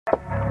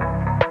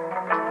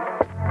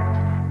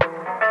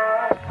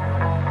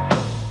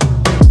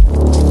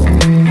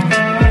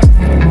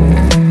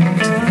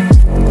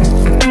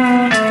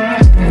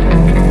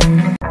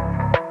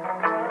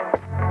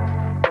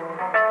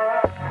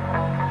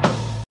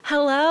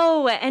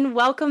Hello, and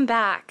welcome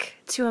back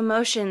to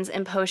Emotions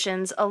and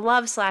Potions, a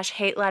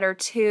love/hate letter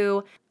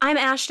to. I'm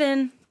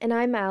Ashton. And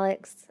I'm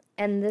Alex.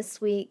 And this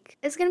week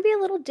is going to be a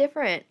little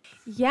different.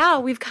 Yeah,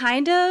 we've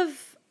kind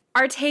of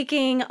are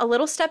taking a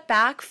little step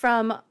back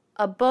from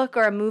a book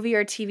or a movie or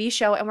a TV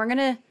show, and we're going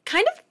to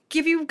kind of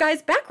give you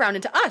guys background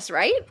into us,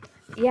 right?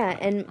 Yeah,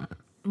 and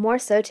more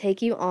so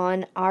take you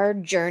on our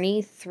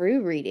journey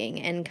through reading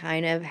and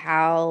kind of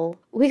how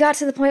we got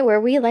to the point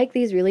where we like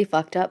these really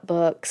fucked up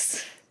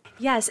books.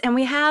 Yes, and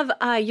we have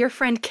your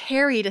friend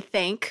Carrie to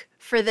thank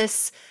for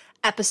this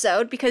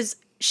episode because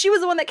she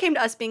was the one that came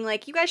to us being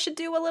like, you guys should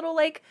do a little,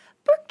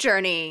 book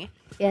journey.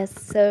 Yes,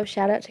 so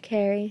shout out to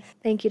Carrie.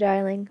 Thank you,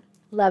 darling.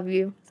 Love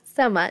you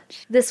so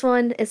much. This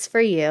one is for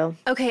you.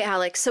 Okay,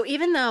 Alex, so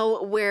even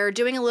though we're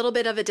doing a little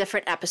bit of a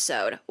different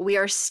episode, we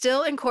are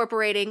still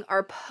incorporating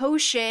our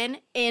potion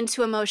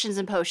into Emotions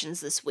and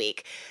Potions this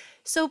week.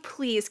 So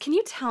please, can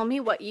you tell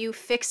me what you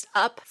fixed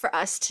up for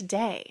us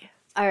today?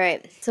 All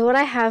right, so what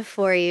I have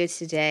for you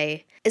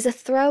today is a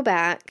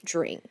throwback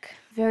drink.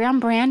 Very on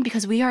brand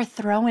because we are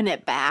throwing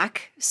it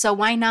back, so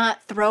why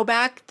not throw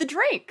back the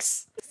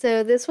drinks?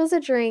 So this was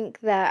a drink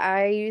that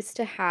I used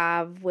to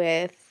have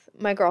with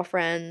my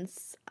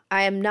girlfriends.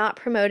 I am not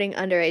promoting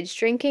underage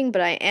drinking,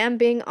 but I am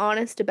being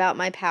honest about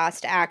my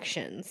past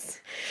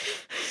actions.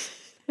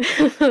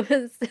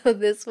 So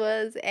this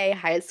was a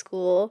high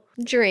school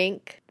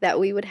drink that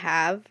we would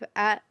have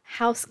at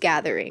house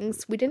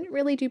gatherings. We didn't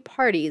really do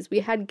parties.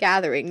 We had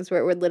gatherings where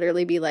it would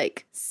literally be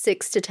like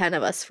 6 to 10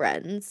 of us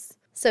friends.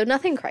 So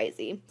nothing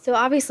crazy. So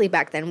obviously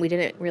back then we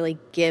didn't really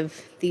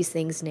give these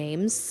things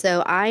names.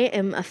 So I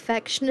am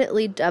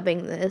affectionately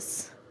dubbing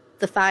this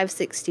the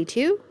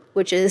 562,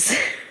 which is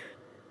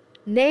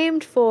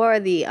named for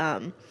the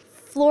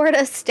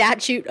Florida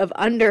statute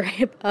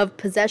of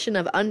possession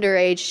of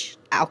underage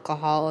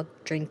alcohol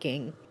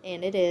drinking.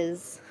 And it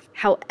is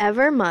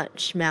however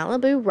much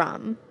Malibu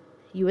rum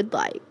you would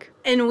like.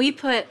 And we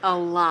put a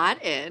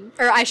lot in.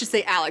 Or I should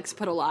say Alex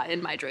put a lot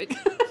in my drink.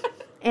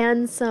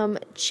 And some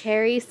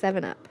cherry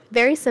 7-Up.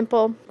 Very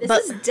simple. This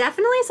is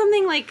definitely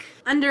something like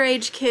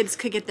underage kids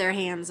could get their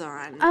hands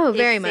on. Oh,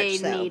 very if much they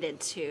so. needed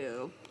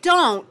to.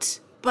 Don't,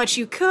 but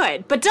you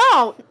could. But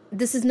don't!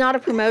 This is not a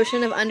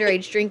promotion of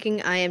underage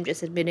drinking. I am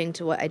just admitting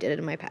to what I did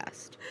in my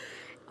past.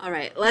 All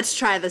right, let's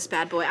try this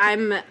bad boy.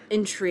 I'm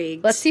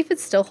intrigued. Let's see if it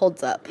still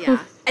holds up.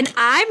 Yeah. And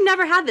I've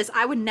never had this.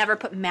 I would never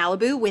put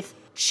Malibu with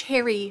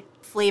cherry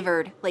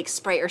flavored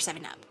Sprite or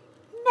 7-Up.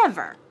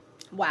 Never.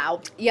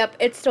 Wow. Yep,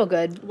 it's still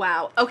good.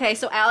 Wow. Okay,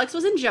 so Alex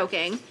wasn't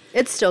joking.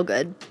 It's still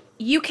good.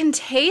 You can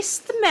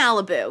taste the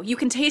Malibu. You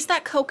can taste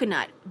that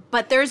coconut,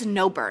 but there's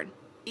no burn.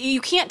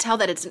 You can't tell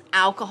that it's an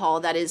alcohol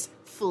that is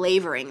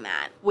flavoring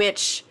that,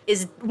 which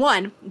is,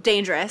 1,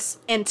 dangerous,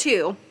 and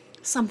 2,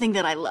 something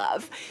that I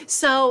love.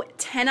 So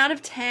 10 out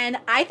of 10.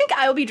 I think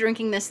I will be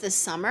drinking this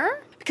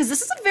summer because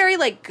this is a very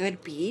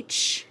good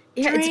beach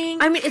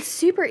drink. It's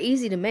super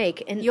easy to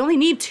make, and You only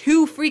need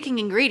 2 freaking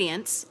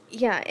ingredients.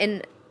 yeah,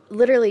 and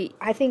literally,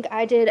 I think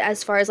I did,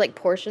 as far as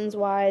portions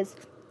wise,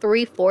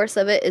 3/4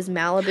 of it is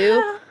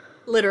Malibu,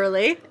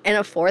 Literally. and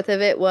 1/4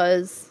 of it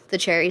was the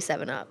cherry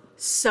 7-Up.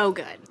 So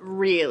good.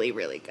 Really,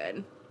 really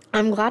good.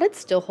 I'm glad it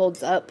still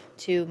holds up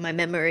to my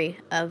memory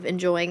of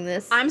enjoying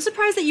this. I'm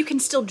surprised that you can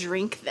still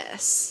drink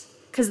this.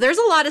 Because there's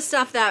a lot of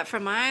stuff that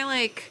from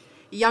my,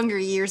 younger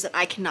years that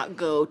I cannot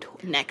go to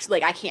next.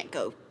 I can't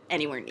go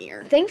anywhere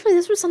near. Thankfully,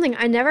 this was something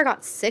I never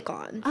got sick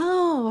on.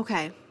 Oh,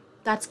 okay.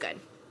 That's good.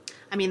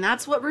 I mean,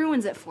 that's what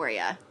ruins it for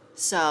you.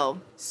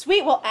 So,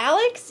 sweet. Well,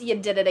 Alex, you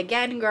did it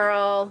again,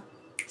 girl.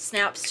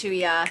 Snaps to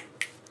ya.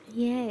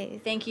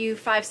 Yay. Thank you,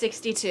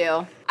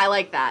 562. I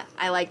like that.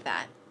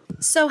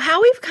 So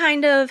how we've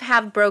kind of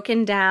have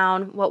broken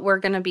down what we're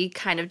going to be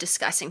kind of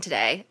discussing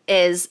today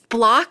is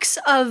blocks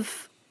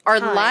of our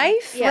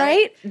life, Yeah.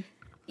 right?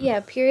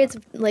 Yeah, periods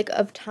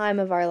of time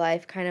of our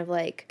life, kind of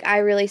I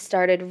really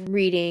started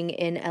reading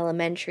in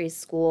elementary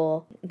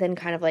school, then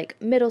kind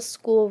of middle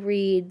school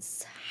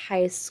reads,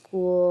 high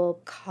school,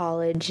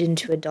 college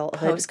into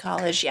adulthood.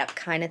 Post-college, yep.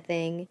 Kind of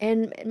thing.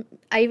 And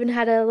I even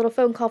had a little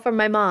phone call from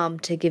my mom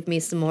to give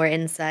me some more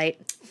insight.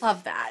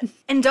 Love that.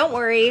 And don't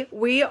worry,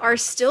 we are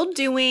still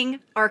doing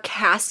our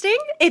casting.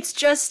 It's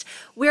just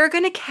we're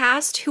going to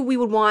cast who we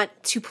would want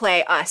to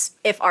play us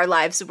if our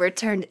lives were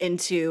turned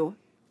into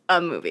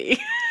a movie.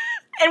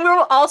 And we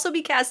will also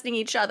be casting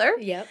each other.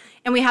 Yep.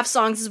 And we have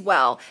songs as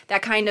well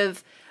that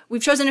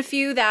we've chosen a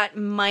few that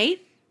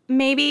might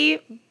maybe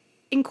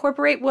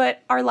incorporate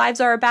what our lives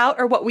are about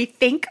or what we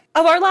think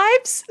of our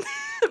lives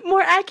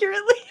more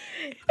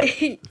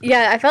accurately.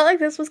 Yeah, I felt like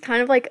this was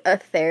kind of a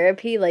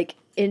therapy,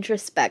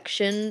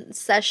 introspection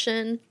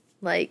session.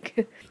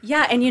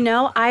 Yeah, and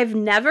I've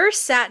never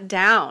sat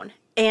down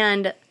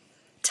and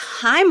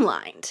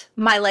timelined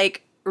my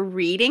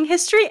reading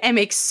history. It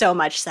makes so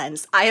much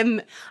sense.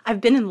 I've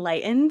been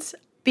enlightened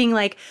being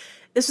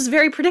this was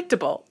very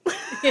predictable.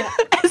 Yeah.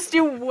 As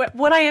to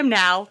what I am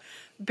now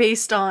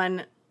based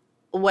on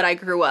what I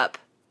grew up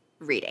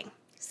reading.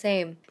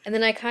 Same. And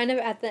then I kind of,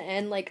 at the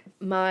end, like,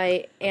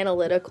 my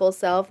analytical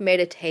self made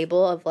a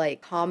table of,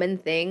 like, common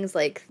things,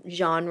 like,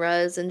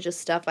 genres and just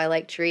stuff I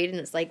like to read. And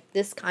it's like,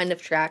 this kind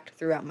of tracked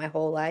throughout my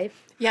whole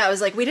life. Yeah, I was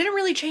like, we didn't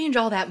really change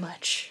all that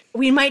much.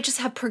 We might just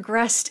have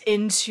progressed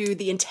into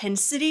the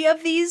intensity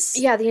of these.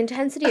 Yeah, the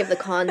intensity of the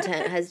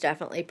content has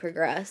definitely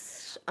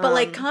progressed. But,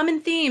 like,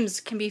 common themes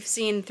can be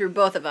seen through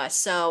both of us.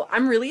 So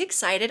I'm really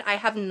excited. I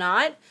have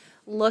not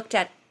looked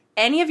at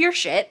any of your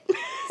shit.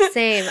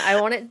 Same. I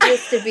want it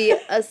just to be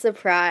a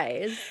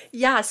surprise.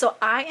 Yeah, so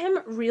I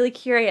am really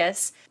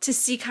curious to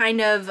see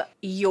kind of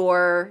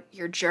your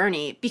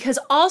journey, because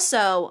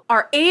also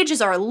our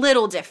ages are a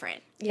little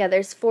different. Yeah,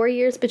 there's 4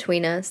 years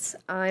between us.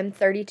 I'm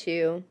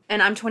 32.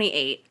 And I'm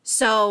 28.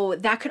 So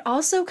that could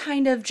also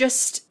kind of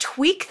just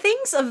tweak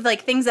things of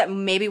like things that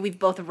maybe we've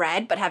both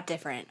read but have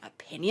different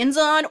opinions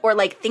on, or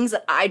like things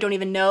that I don't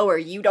even know or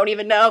you don't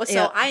even know. So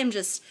Yeah. I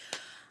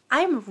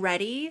am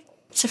ready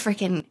to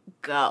freaking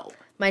go.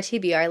 My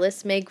TBR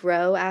list may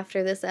grow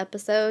after this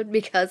episode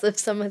because of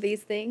some of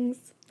these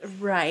things.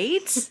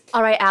 Right?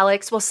 All right,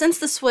 Alex. Well, since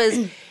this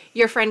was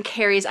your friend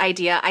Carrie's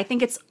idea, I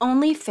think it's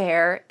only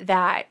fair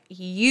that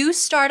you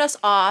start us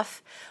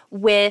off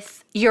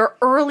with your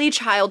early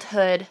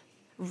childhood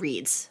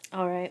reads.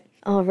 All right.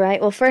 All right.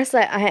 Well, first,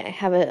 I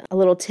have a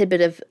little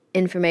tidbit of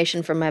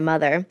information from my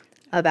mother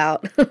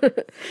about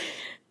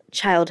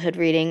childhood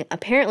reading.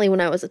 Apparently,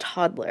 when I was a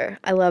toddler,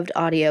 I loved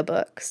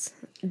audiobooks.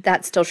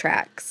 That still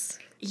tracks.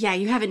 Yeah,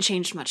 you haven't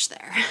changed much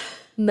there.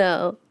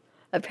 No.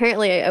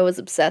 Apparently, I was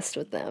obsessed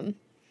with them.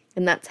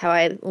 And that's how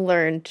I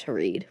learned to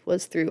read,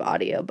 was through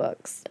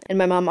audiobooks. And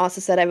my mom also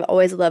said I've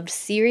always loved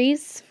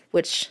series,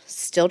 which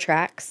still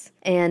tracks,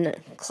 and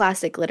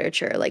classic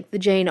literature like the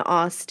Jane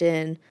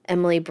Austen,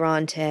 Emily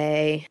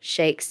Bronte,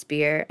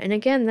 Shakespeare. And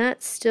again,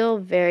 that's still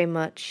very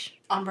much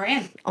On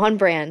brand. on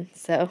brand.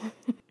 So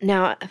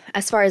now,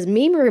 as far as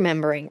me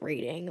remembering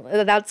reading,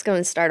 that's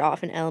going to start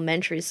off in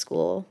elementary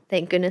school.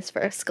 Thank goodness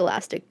for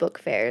Scholastic book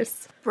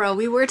fairs. Bro,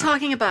 we were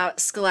talking about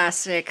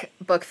Scholastic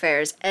book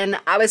fairs, and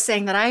I was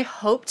saying that I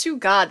hope to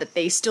God that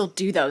they still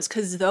do those,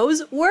 because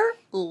those were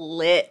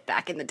lit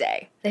back in the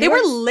day. They were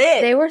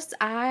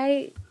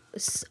lit.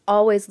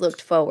 Always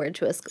looked forward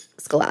to a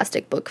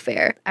Scholastic book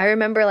fair. I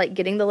remember like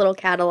getting the little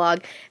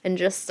catalog and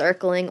just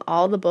circling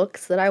all the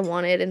books that I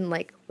wanted, and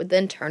like would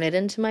then turn it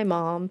into my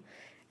mom,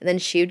 and then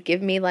she would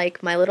give me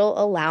like my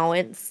little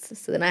allowance,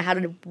 so then I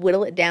had to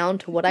whittle it down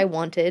to what I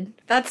wanted.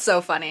 That's so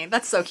funny.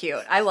 That's so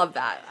cute. I love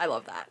that. I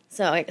love that.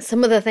 So like,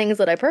 some of the things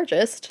that I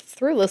purchased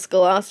through the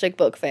Scholastic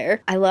book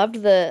fair, I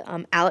loved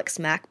the Alex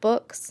Mack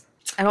books.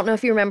 I don't know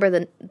if you remember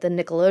the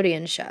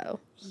Nickelodeon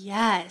show.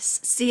 Yes.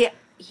 See,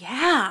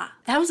 yeah,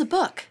 that was a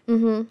book.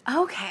 Mm-hmm.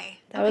 Okay.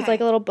 That was like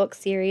a little book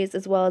series,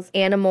 as well as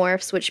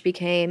Animorphs, which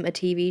became a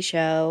TV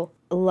show.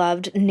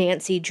 Loved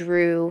Nancy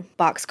Drew,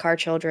 Boxcar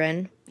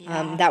Children.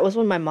 Yeah. That was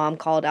when my mom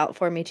called out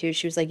for me, too.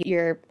 She was like,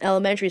 your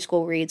elementary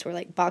school reads were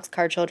like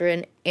Boxcar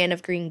Children, Anne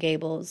of Green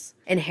Gables,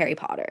 and Harry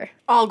Potter.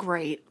 All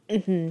great.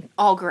 Mm-hmm.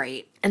 All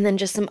great. And then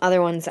just some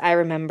other ones I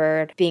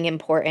remembered being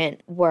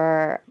important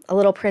were A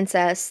Little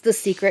Princess, The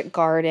Secret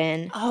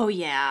Garden, Oh,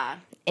 yeah.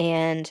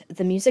 and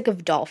The Music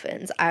of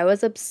Dolphins. I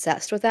was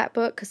obsessed with that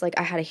book because, like,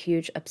 I had a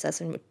huge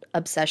obsession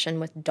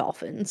with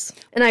dolphins.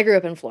 And I grew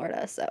up in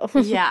Florida, so.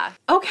 Yeah.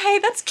 Okay,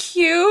 that's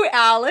cute,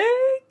 Alex.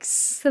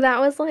 So that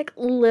was, like,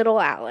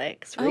 little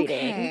Alex reading.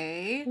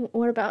 Okay.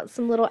 What about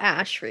some little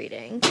Ash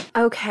reading?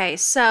 Okay,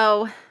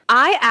 so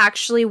I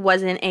actually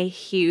wasn't a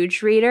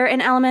huge reader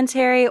in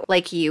elementary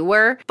like you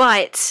were,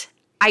 but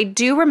I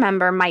do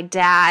remember my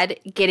dad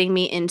getting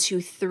me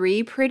into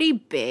 3 pretty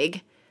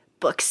big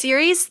book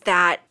series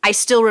that I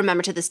still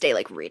remember to this day,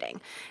 like reading.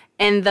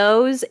 And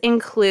those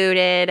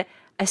included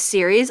a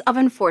series of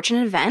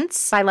Unfortunate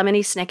Events by Lemony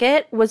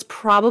Snicket. Was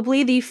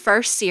probably the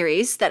first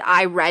series that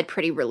I read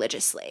pretty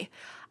religiously.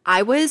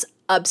 I was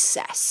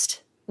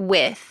obsessed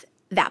with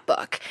that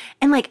book.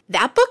 And like,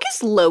 that book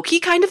is low-key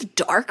kind of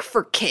dark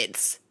for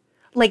kids.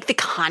 Like, the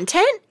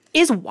content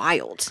is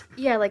wild.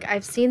 Yeah, like,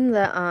 I've seen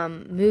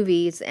the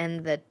movies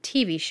and the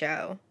TV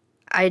show.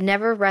 I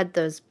never read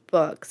those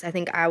books. I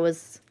think I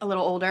was A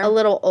little older. a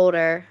little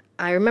older.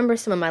 I remember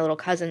some of my little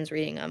cousins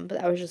reading them,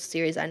 but that was just a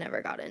series I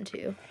never got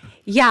into.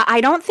 Yeah, I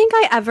don't think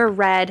I ever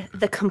read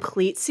the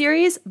complete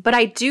series, but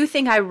I do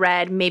think I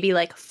read maybe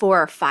like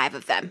 4 or 5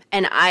 of them.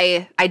 And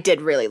I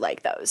did really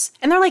like those.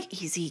 And they're like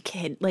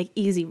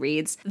easy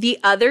reads. The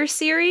other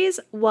series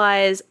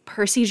was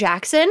Percy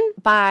Jackson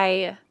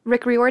by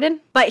Rick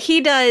Riordan, but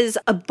he does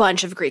a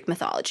bunch of Greek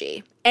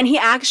mythology. And he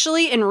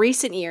actually, in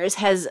recent years,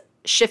 has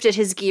shifted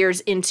his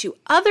gears into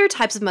other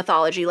types of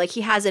mythology. Like,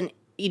 he has an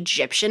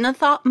Egyptian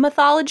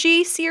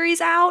mythology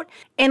series out.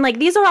 And like,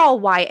 these are all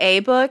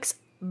YA books,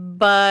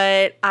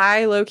 but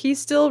I low-key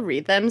still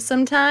read them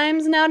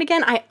sometimes now and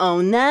again. I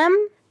own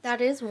them.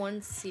 That is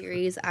one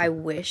series I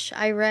wish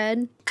I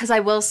read. Because I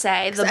will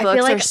say, the I books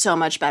feel like- are so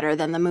much better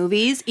than the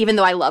movies, even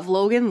though I love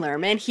Logan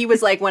Lerman. He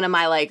was like one of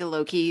my like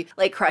low-key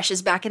like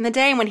crushes back in the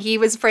day. And when he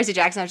was Percy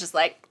Jackson, I was just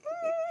like,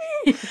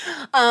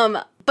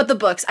 but But the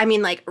books, I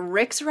mean, like,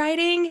 Rick's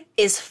writing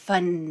is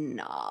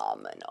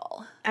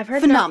phenomenal. I've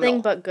heard Phenomenal.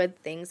 nothing but good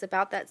things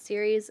about that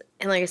series.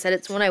 And like I said,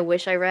 it's one I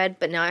wish I read,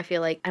 but now I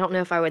feel like I don't know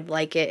if I would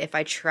like it if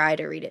I try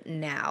to read it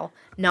now,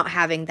 not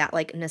having that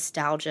like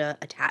nostalgia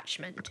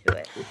attachment to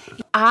it.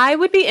 I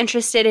would be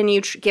interested in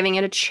you giving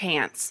it a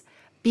chance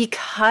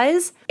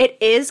because it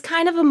is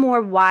kind of a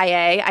more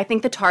YA. I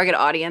think the target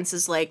audience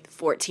is like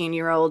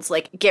 14-year-olds,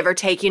 like give or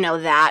take,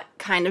 that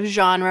kind of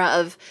genre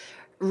of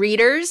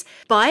readers.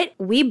 But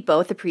we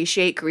both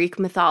appreciate Greek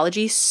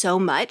mythology so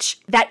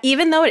much that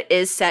even though it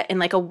is set in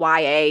like a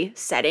YA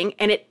setting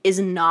and it is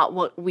not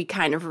what we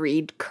kind of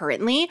read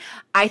currently,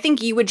 I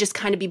think you would just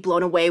kind of be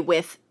blown away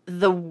with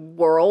the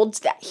world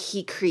that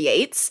he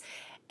creates.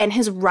 And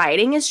his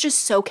writing is just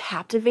so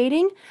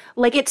captivating.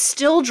 Like, it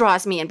still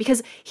draws me in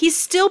because he's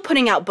still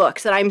putting out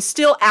books that I'm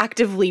still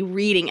actively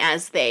reading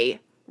as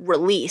they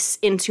release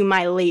into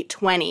my late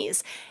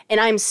 20s.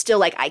 And I'm still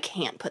like, I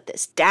can't put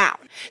this down.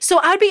 So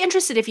I'd be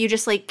interested if you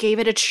just like gave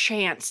it a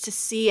chance to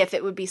see if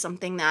it would be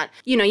something that,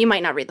 you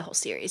might not read the whole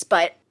series,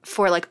 but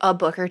for like a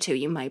book or two,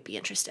 you might be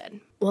interested.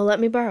 Well, let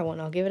me borrow one.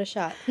 I'll give it a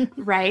shot.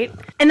 Right?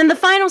 And then the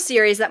final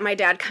series that my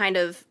dad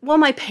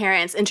my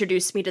parents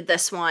introduced me to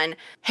this one,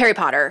 Harry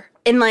Potter.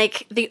 In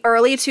like the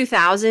early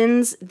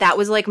 2000s, that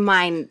was like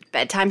my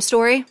bedtime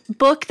story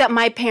book that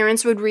my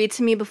parents would read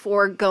to me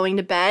before going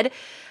to bed.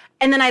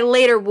 And then I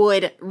later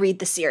would read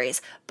the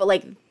series. But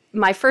like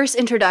my first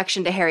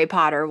introduction to Harry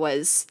Potter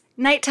was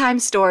nighttime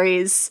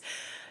stories,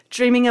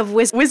 dreaming of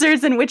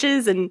wizards and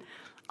witches and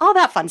all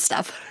that fun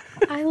stuff.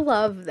 I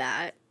love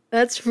that.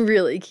 That's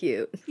really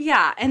cute.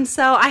 Yeah, and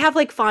so I have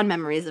like fond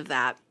memories of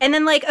that. And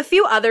then like a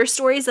few other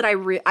stories that I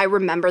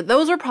remember.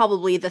 Those are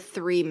probably the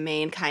three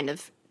main kind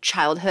of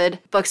childhood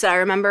books that I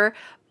remember.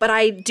 But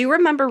I do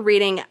remember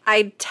reading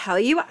I'd Tell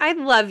You I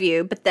Love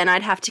You, but Then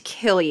I'd Have to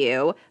Kill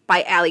You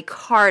by Allie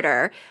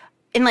Carter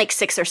in like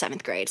 6th or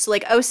 7th grade. So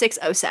like 06,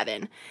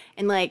 07.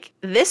 And like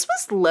this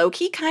was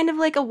low-key kind of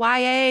like a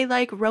YA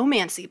like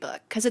romancy book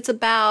because it's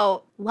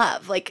about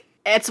love. Like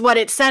it's what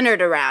it's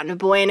centered around, a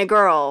boy and a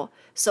girl.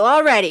 So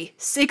already,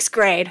 6th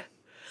grade.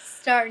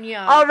 Starting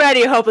young.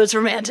 Already hopeless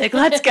romantic.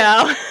 Let's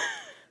go.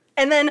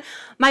 And then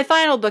my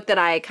final book that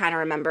I kind of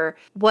remember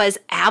was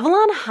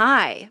Avalon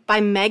High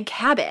by Meg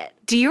Cabot.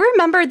 Do you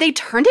remember they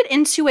turned it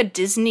into a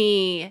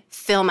Disney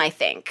film, I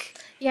think?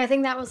 Yeah, I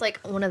think that was like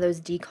one of those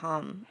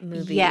DCOM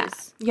movies. Yeah.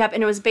 Yep,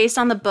 and it was based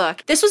on the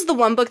book. This was the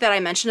one book that I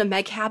mentioned of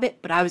Meg Cabot,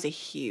 but I was a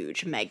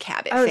huge Meg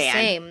Cabot fan.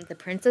 Same. The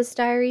Princess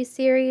Diaries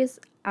series.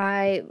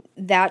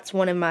 That's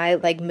one of my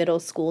like middle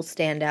school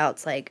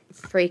standouts. Like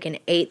freaking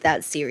ate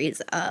that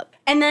series up.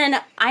 And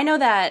then I know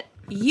that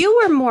you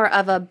were more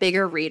of a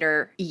bigger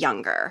reader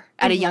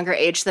at a younger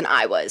age than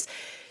I was.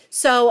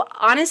 So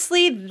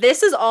honestly,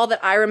 this is all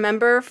that I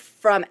remember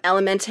from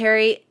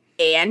elementary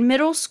and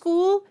middle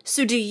school.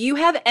 So do you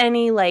have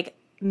any like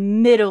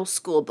middle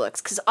school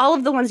books? Because all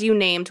of the ones you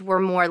named were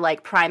more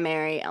like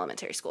primary,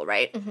 elementary school,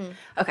 right? Mm-hmm.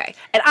 Okay.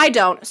 And I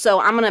don't, so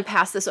I'm going to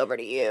pass this over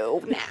to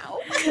you now.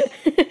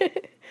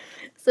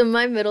 So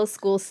my middle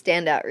school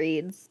standout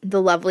reads,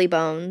 The Lovely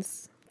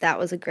Bones. That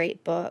was a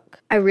great book.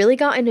 I really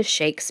got into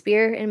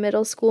Shakespeare in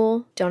middle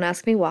school. Don't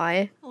ask me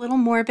why. A little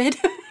morbid.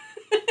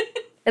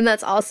 And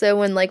that's also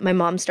when like my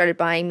mom started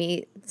buying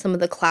me some of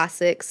the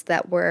classics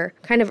that were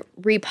kind of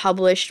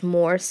republished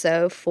more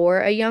so for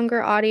a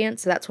younger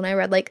audience. So that's when I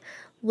read like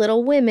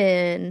Little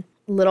Women,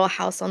 Little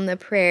House on the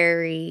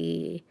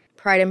Prairie,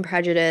 Pride and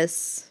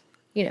Prejudice,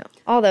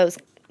 all those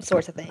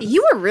sorts of things.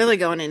 You were really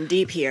going in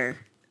deep here.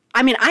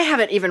 I mean, I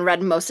haven't even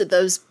read most of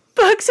those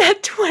books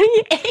at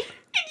 28. And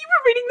you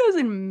were reading those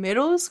in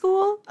middle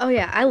school? Oh,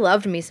 yeah. I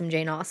loved me some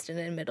Jane Austen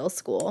in middle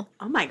school.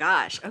 Oh, my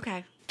gosh.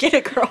 Okay. Get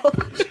it, girl.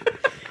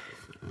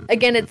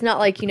 Again, it's not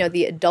like,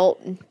 the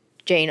adult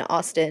Jane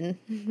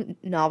Austen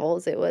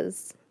novels. It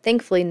was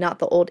thankfully not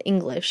the old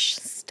English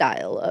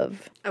style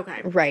of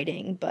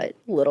writing, but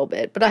a little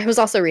bit. But I was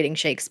also reading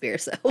Shakespeare,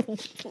 so.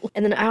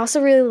 And then I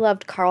also really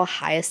loved Carl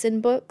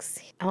Hiaasen books.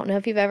 I don't know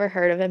if you've ever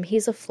heard of him.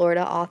 He's a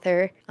Florida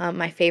author.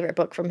 My favorite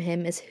book from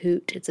him is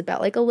Hoot. It's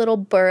about like a little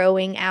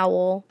burrowing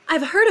owl.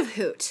 I've heard of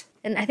Hoot.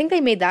 And I think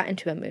they made that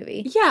into a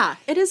movie. Yeah,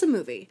 it is a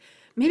movie.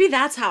 Maybe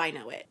that's how I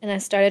know it. And I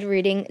started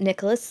reading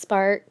Nicholas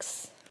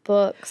Sparks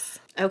books.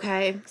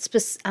 Okay.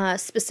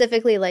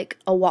 Specifically like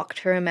A Walk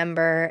to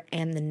Remember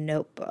and The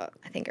Notebook.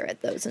 I think I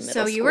read those in middle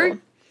school. So you were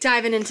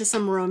diving into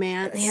some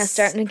romance. Yeah,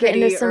 starting to get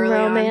into some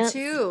romance.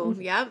 Too.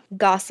 Yep.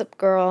 Gossip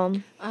Girl.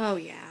 Oh,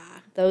 yeah.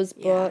 Those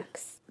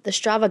books. The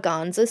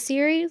Stravaganza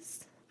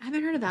series. I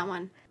haven't heard of that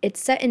one. It's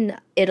set in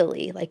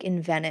Italy, like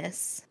in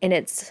Venice. And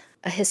it's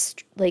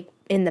like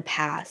in the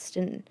past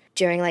and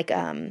during like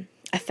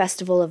a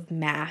festival of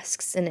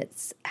masks, and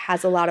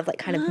has a lot of like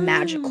kind of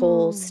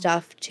magical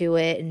stuff to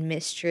it and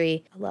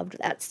mystery. I loved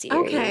that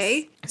series.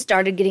 Okay.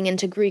 Started getting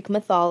into Greek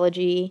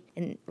mythology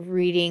and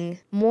reading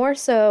more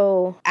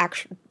so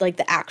like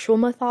the actual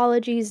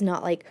mythologies,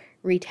 not like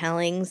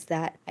retellings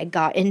that I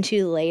got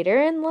into later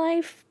in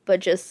life, but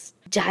just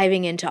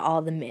diving into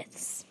all the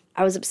myths.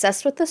 I was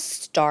obsessed with the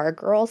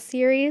Stargirl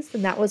series,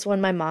 and that was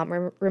one my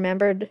mom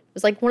remembered. It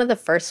was like one of the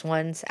first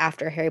ones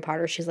after Harry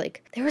Potter. She's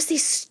like, there was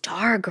these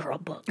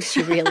Stargirl books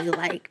she really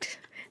liked.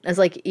 And I was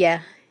like,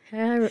 yeah.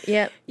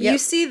 You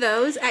see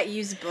those at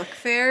used book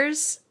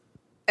fairs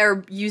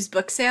or used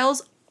book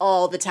sales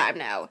all the time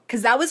now,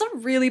 because that was a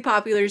really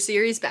popular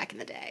series back in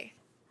the day.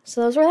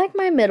 So those were like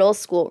my middle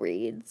school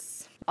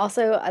reads.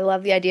 Also, I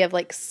love the idea of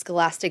like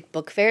scholastic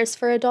book fairs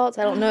for adults.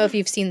 I don't know if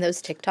you've seen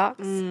those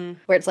TikToks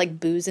where it's like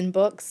booze and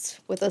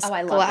books with a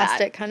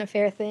scholastic kind of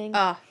fair thing.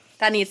 Oh,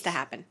 that needs to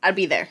happen. I'd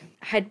be there.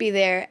 I'd be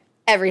there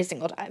every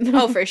single time.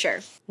 Oh, for sure.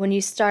 When you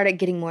started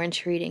getting more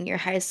into reading, your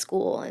high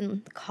school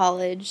and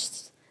college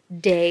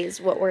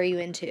days, what were you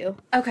into?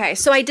 Okay,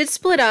 so I did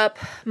split up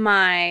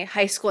my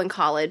high school and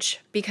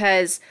college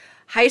because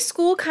high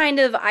school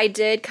I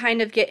did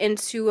kind of get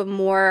into a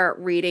more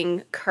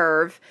reading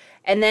curve,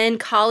 and then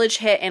college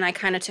hit and I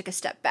kind of took a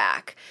step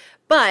back.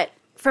 But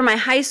for my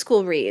high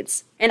school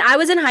reads, and I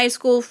was in high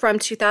school from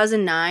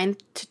 2009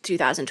 to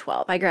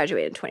 2012. I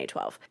graduated in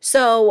 2012.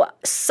 So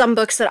some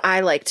books that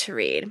I like to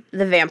read.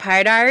 The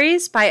Vampire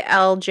Diaries by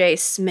L.J.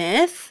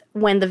 Smith.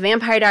 When the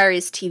Vampire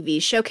Diaries TV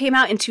show came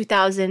out in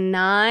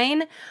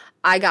 2009,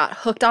 I got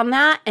hooked on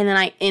that, and then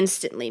I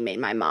instantly made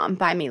my mom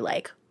buy me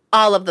like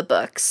all of the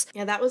books.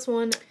 Yeah, that was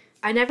one.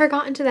 I never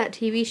got into that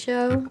TV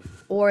show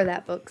or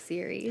that book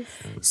series.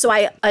 So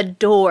I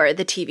adore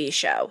the TV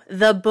show.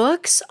 The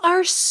books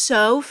are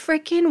so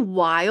freaking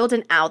wild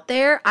and out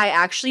there. I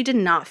actually did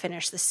not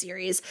finish the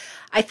series.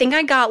 I think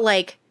I got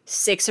like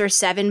 6 or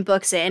 7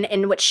 books in,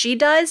 and what she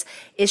does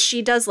is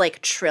she does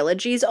like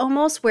trilogies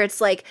almost, where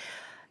it's like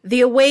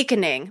The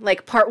Awakening,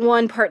 like part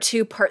 1, part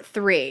 2, part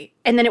 3.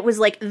 And then it was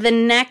like the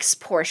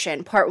next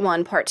portion, part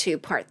 1, part 2,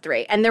 part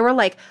 3. And there were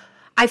like,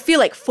 I feel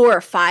like 4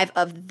 or 5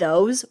 of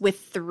those with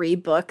 3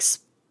 books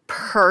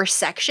per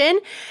section.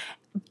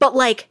 But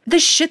like the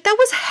shit that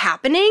was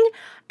happening,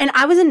 and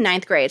I was in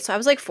 9th grade, so I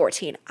was like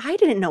 14. I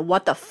didn't know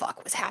what the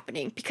fuck was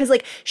happening because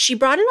like she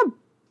brought in a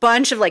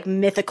bunch of like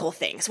mythical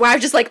things where I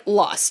was just like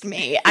lost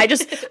me. I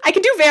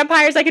can do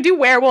vampires, I can do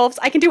werewolves,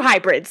 I can do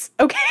hybrids,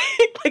 okay?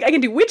 Like I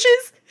can do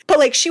witches. But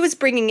like she was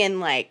bringing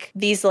in like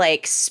these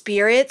like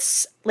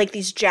spirits, like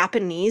these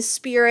Japanese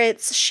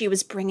spirits she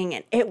was bringing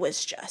in. It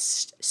was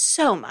just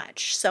so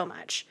much, so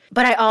much.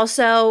 But I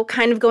also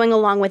kind of going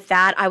along with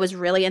that, I was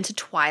really into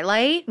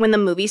Twilight when the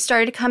movie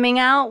started coming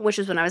out, which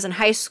was when I was in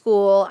high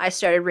school. I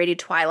started reading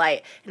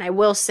Twilight, and I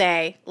will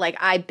say like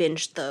I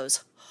binged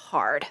those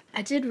hard.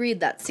 I did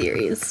read that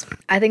series.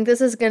 I think this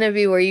is going to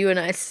be where you and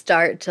I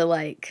start to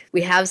like,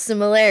 we have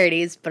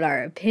similarities, but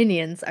our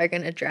opinions are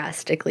going to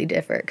drastically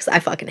differ because I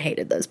fucking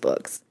hated those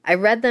books. I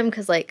read them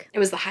because like... It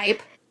was the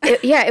hype.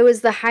 It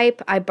was the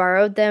hype. I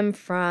borrowed them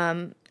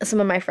from some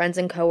of my friends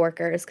and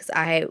coworkers because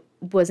I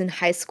was in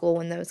high school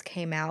when those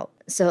came out.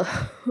 So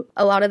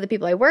a lot of the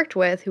people I worked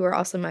with who were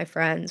also my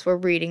friends were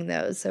reading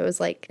those. So it was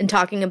like, and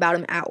talking about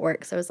them at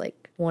work. So I was like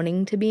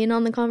wanting to be in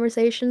on the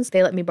conversations.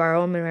 They let me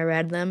borrow them and I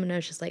read them. And I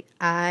was just like,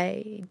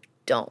 I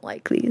don't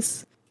like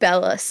these.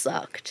 Bella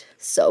sucked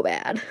so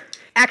bad.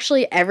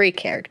 Actually, every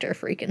character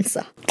freaking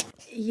sucked.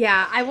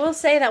 Yeah, I will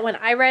say that when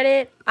I read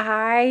it,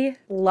 I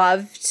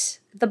loved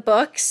the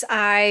books.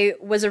 I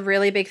was a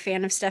really big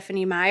fan of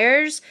Stephanie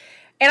Meyers,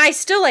 and I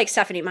still like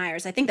Stephanie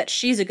Meyers. I think that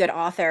she's a good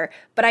author,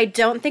 but I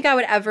don't think I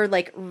would ever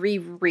like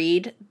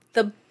reread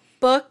the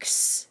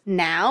books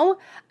now.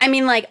 I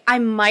mean, like I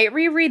might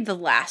reread the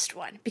last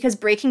one because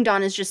Breaking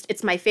Dawn is just,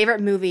 it's my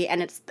favorite movie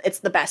and it's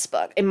the best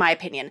book in my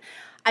opinion.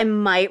 I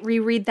might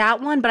reread that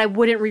one, but I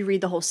wouldn't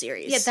reread the whole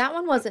series. Yeah, that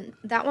one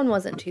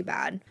wasn't too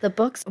bad. The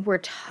books were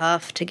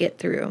tough to get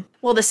through.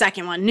 Well, the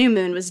second one, New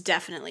Moon, was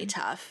definitely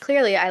tough.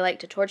 Clearly, I like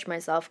to torture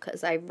myself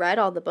because I read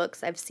all the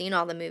books, I've seen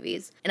all the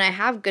movies, and I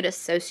have good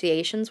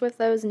associations with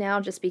those now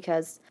just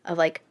because of,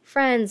 like,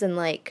 friends, and,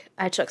 like,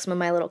 I took some of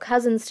my little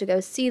cousins to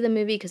go see the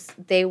movie because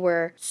they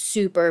were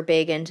super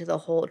big into the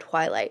whole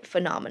Twilight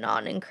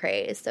phenomenon and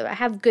craze. So I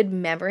have good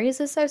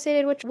memories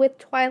associated with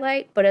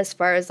Twilight, but as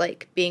far as,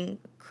 like, being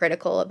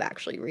critical of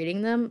actually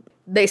reading them,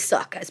 they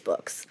suck as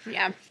books.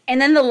 Yeah. And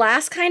then the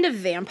last kind of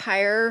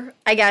vampire,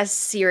 I guess,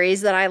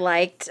 series that I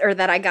liked or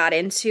that I got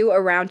into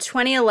around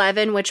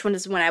 2011, which one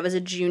is when I was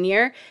a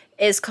junior,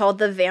 is called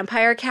The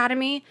Vampire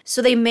Academy.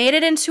 So they made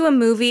it into a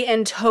movie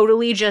and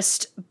totally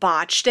just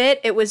botched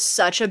it. It was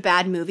such a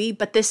bad movie,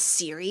 but this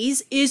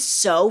series is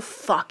so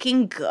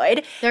fucking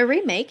good. They're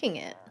remaking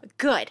it.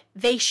 Good.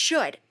 They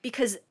should,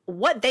 because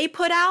what they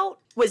put out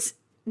was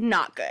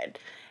not good.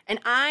 And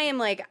I am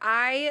like,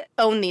 I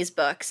own these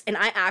books, and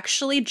I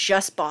actually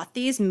just bought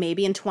these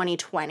maybe in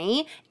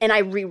 2020, and I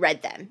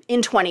reread them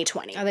in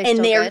 2020. Are they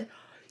still good?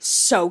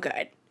 So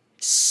good.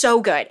 So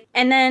good.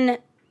 And then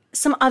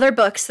some other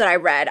books that I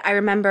read, I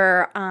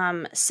remember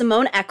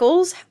Simone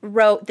Eccles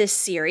wrote this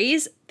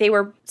series.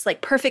 It's like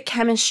Perfect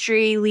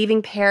Chemistry,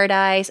 Leaving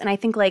Paradise, and I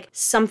think like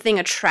Something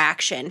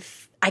Attraction.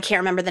 I can't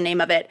remember the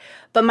name of it,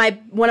 but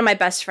one of my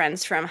best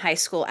friends from high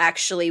school,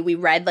 actually, we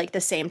read like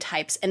the same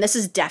types, and this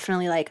is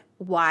definitely like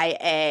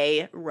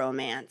YA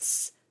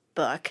romance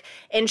book.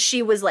 And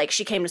she was like,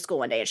 she came to school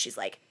one day and she's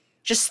like,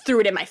 just threw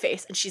it in my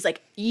face. And she's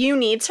like, you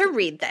need to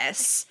read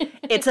this.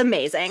 It's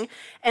amazing.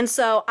 And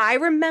so I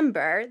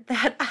remember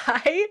that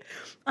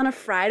on a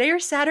Friday or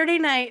Saturday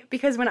night,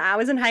 because when I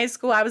was in high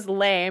school, I was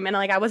lame and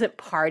like I wasn't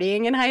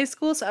partying in high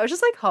school. So I was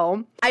just like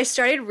home. I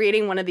started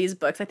reading one of these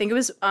books. I think it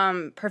was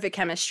Perfect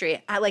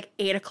Chemistry at like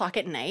 8 o'clock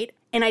at night.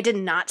 And I did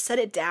not set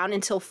it down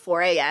until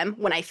 4 a.m.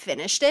 when I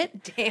finished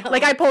it. Damn.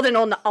 Like, I pulled an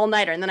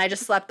all-nighter, and then I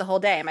just slept the whole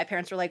day. And my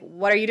parents were like,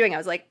 what are you doing? I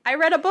was like, I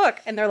read a book.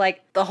 And they're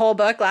like, the whole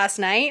book last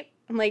night?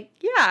 I'm like,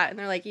 yeah. And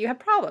they're like, you have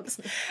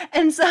problems.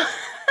 And so...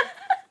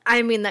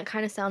 I mean, that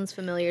kind of sounds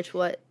familiar to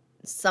what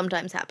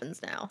sometimes happens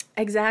now.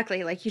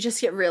 Exactly. Like, you just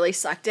get really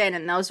sucked in.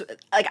 And those...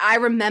 Like, I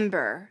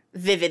remember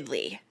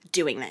vividly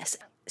doing this.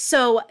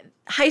 So...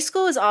 High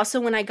school is also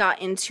when I got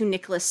into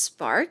Nicholas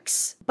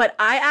Sparks, but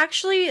I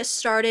actually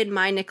started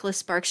my Nicholas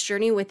Sparks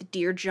journey with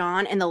Dear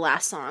John and The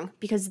Last Song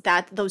because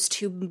those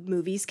two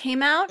movies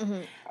came out,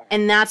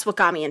 and that's what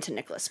got me into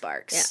Nicholas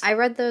Sparks. Yeah, I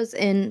read those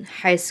in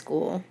high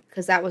school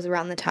because that was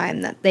around the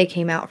time that they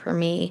came out for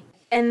me.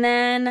 And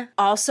then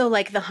also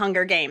like The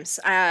Hunger Games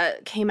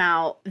came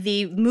out.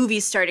 The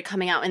movies started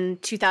coming out in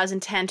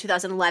 2010,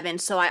 2011,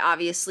 so I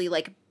obviously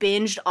like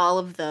binged all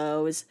of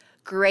those.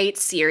 Great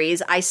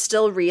series. I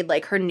still read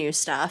like her new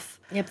stuff.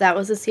 Yep, that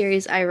was a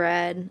series I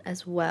read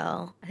as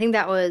well. I think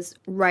that was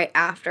right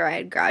after I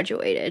had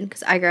graduated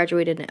because I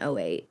graduated in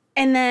 2008.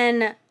 And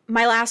then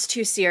my last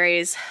two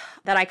series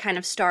that I kind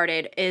of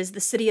started is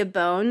The City of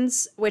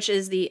Bones, which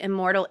is the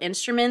Immortal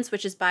Instruments,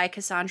 which is by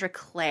Cassandra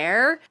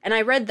Clare. And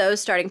I read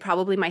those starting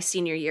probably my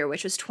senior year,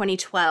 which was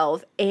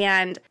 2012.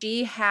 And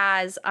she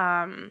has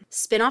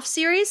spin-off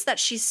series that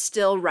she's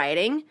still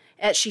writing,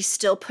 that she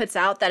still puts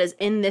out that is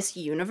in this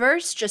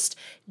universe, just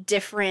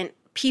different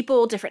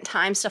people, different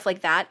times, stuff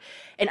like that.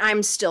 And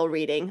I'm still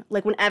reading.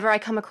 Like, whenever I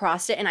come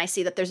across it and I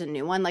see that there's a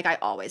new one, like, I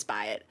always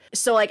buy it.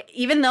 So, like,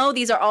 even though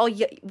these are all,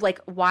 like,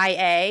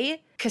 YA,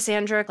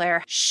 Cassandra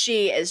Clare,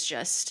 she is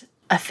just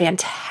a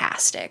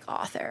fantastic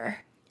author.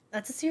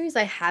 That's a series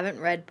I haven't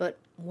read, but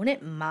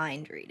wouldn't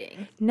mind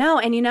reading. No,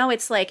 and you know,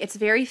 it's like, it's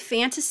very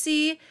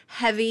fantasy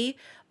heavy,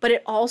 but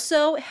it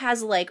also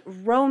has like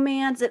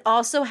romance. It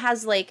also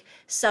has like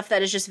stuff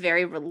that is just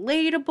very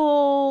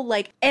relatable.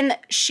 Like, and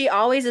she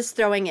always is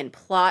throwing in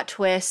plot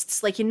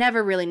twists. Like, you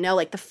never really know.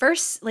 Like, the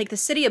first, like the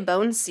City of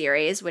Bones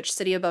series, which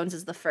City of Bones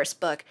is the first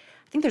book,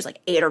 I think there's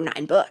like 8 or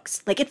 9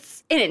 books. Like,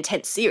 it's an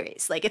intense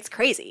series. Like, it's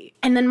crazy.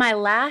 And then my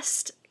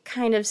last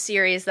kind of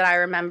series that I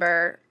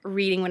remember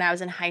reading when I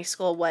was in high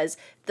school was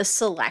the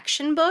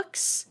Selection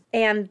books.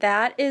 And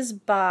that is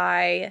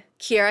by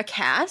Kiera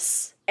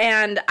Cass.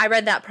 And I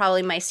read that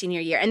probably my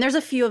senior year. And there's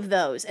a few of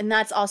those. And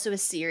that's also a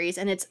series.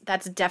 And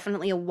that's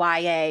definitely a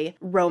YA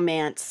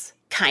romance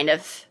kind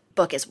of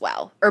book as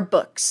well. Or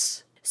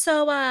books.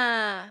 So,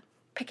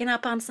 picking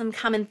up on some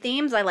common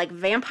themes, I like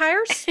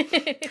vampires.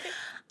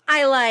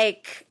 I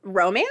like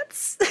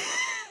romance.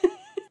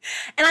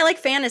 And I like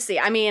fantasy.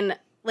 I mean,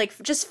 like,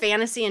 just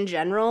fantasy in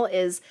general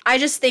is, I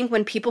just think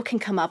when people can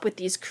come up with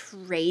these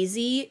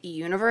crazy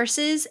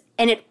universes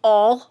and it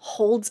all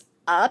holds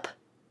up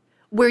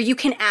where you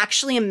can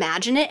actually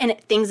imagine it and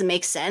things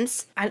make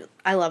sense.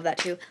 I love that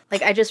too.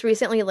 Like, I just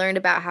recently learned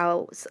about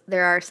how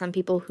there are some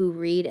people who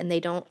read and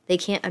they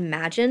can't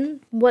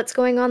imagine what's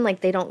going on.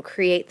 Like, they don't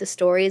create the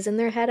stories in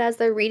their head as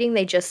they're reading.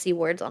 They just see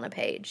words on a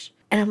page.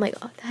 And I'm like,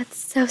 oh, that's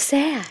so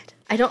sad.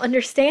 I don't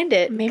understand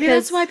it. Maybe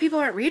that's why people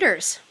aren't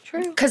readers.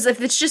 True. Because if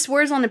it's just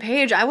words on a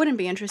page, I wouldn't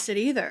be interested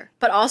either.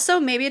 But also,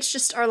 maybe it's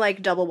just our,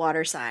 like, double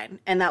water sign.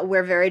 And that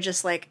we're very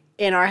just, like,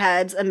 in our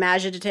heads,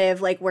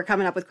 imaginative, like, we're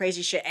coming up with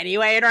crazy shit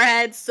anyway in our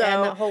heads, so...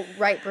 And the whole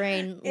right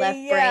brain, left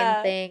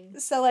brain thing.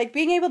 So, like,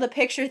 being able to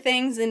picture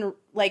things and,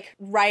 like,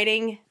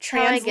 writing,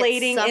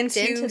 translating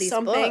into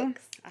something.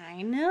 Books.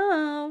 I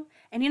know.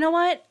 And you know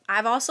what?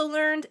 I've also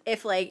learned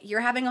if, like,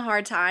 you're having a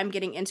hard time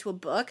getting into a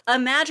book,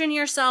 imagine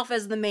yourself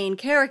as the main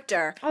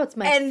character. Oh, it's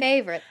my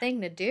favorite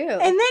thing to do.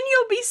 And then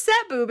you'll be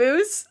set,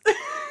 boo-boos.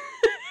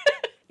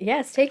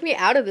 Yes, take me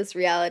out of this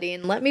reality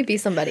and let me be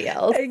somebody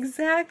else.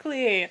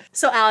 Exactly.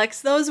 So,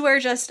 Alex, those were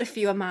just a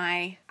few of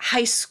my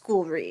high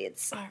school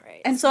reads. All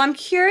right. And so I'm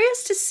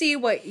curious to see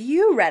what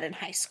you read in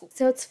high school.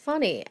 So it's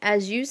funny,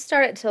 as you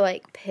started to,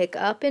 like, pick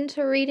up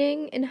into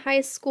reading in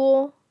high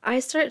school, I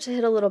started to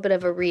hit a little bit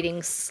of a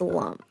reading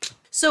slump.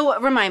 So,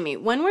 remind me,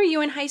 when were you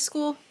in high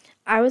school?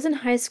 I was in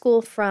high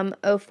school from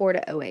 2004 to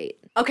 2008.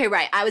 Okay,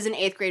 right. I was in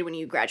 8th grade when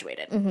you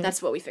graduated. Mm-hmm.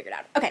 That's what we figured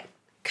out. Okay.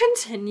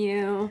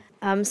 Continue.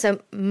 So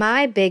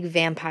my big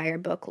vampire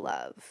book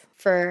love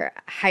for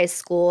high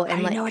school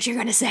and I know what you're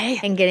gonna say.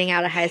 And getting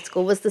out of high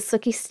school was the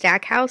Sookie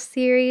Stackhouse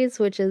series,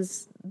 which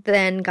is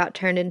then got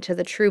turned into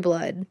the True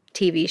Blood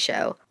TV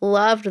show.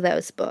 Loved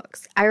those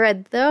books. I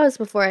read those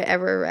before I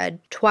ever read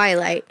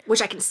Twilight.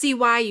 Which I can see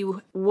why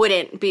you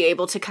wouldn't be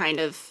able to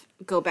kind of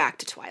go back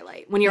to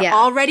Twilight. When you're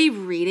already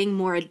reading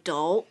more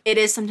adult, it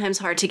is sometimes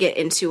hard to get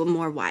into a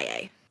more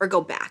YA or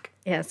go back.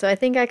 Yeah, so I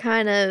think I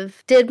kind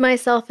of did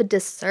myself a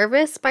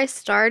disservice by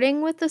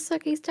starting with the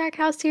Sookie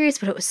Stackhouse series,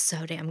 but it was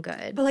so damn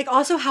good. But, like,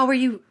 also, how were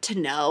you to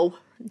know?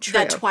 true.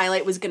 that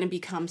Twilight was going to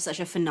become such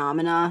a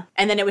phenomena,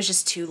 and then it was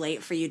just too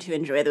late for you to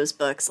enjoy those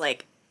books.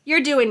 Like,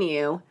 you're doing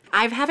you.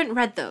 I haven't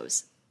read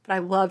those, but I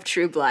love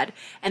True Blood,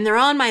 and they're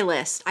on my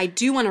list. I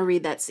do want to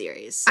read that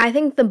series. I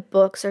think the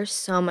books are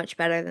so much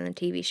better than the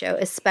TV show,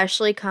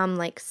 especially come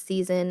like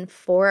season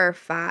 4 or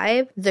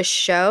 5. The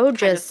show Kind of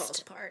just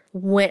falls apart.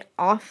 went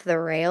off the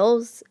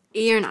rails,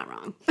 You're not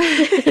wrong.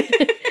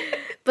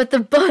 but the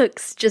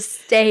books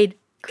just stayed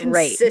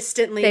great.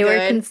 Consistently They good.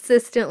 were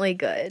consistently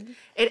good.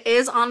 It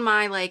is on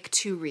my, like,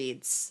 to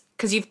reads.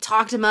 Because you've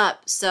talked them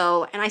up,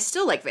 so... And I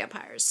still like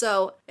vampires,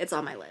 so it's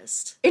on my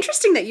list.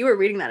 Interesting that you were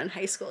reading that in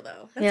high school,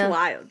 though. That's Yeah.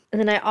 wild. And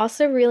then I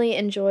also really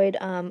enjoyed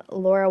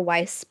Laura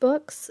Weiss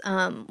books.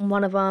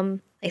 One of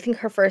them, I think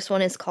her first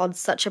one is called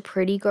Such a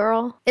Pretty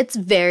Girl. It's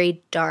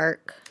very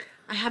dark.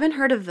 I haven't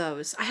heard of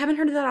those. I haven't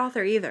heard of that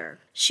author either.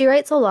 She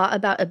writes a lot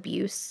about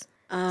abuse.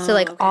 Oh, So,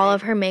 like, all okay.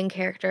 of her main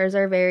characters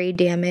are very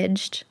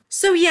damaged.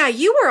 So, yeah,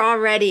 you were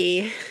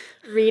already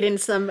reading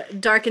some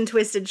dark and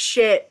twisted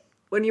shit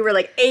when you were,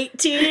 like,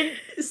 18,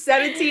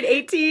 17,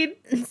 18.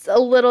 It's a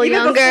little Even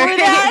younger. before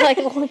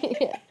that?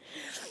 Yeah.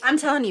 I'm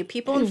telling you,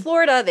 people in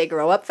Florida, they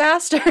grow up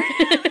faster.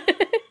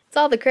 It's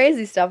all the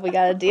crazy stuff we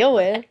got to deal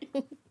with.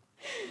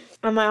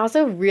 I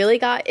also really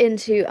got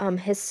into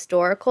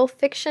historical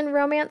fiction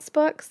romance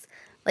books.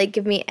 Like,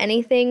 give me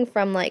anything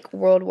from, like,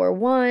 World War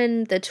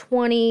I, the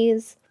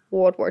 20s,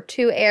 World War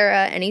II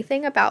era,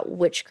 anything about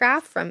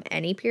witchcraft from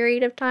any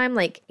period of time,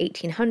 like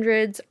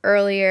 1800s,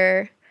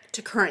 earlier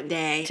To current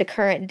day. to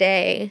current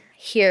day,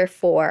 here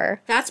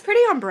for. That's pretty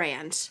on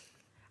brand.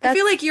 I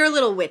feel like you're a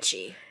little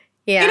witchy.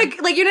 Yeah.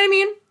 Like, you know what I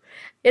mean?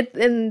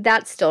 And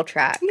that still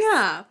tracks.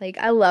 Yeah. Like,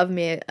 I love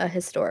me a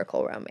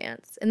historical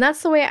romance. And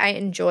that's the way I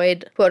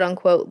enjoyed, quote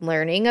unquote,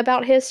 learning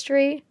about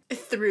history.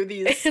 Through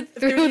these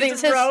through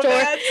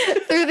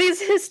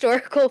these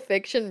historical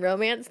fiction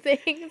romance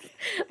things.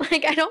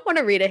 Like, I don't want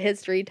to read a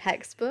history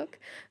textbook,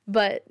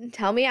 but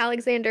tell me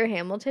Alexander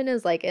Hamilton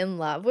is, like, in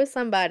love with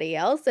somebody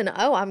else, and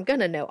oh, I'm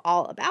gonna know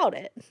all about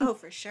it. Oh,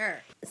 for sure.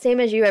 Same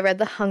as you, I read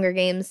the Hunger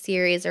Games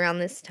series around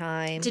this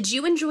time. Did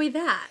you enjoy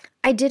that?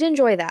 I did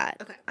enjoy that.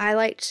 Okay. I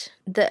liked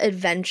the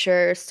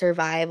adventure,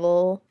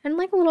 survival, and,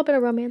 like, a little bit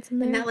of romance in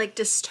there. And that, like,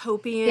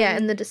 dystopian Yeah,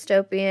 in the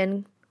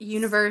dystopian.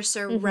 universe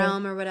or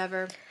realm or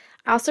whatever.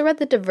 I also read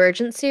the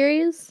Divergent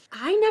series.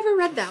 I never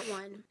read that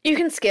one. You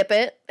can skip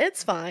it.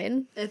 It's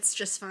fine. It's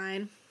just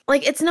fine.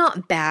 Like, it's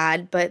not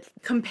bad, but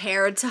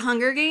Compared to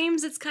Hunger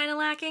Games, it's kind of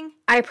lacking.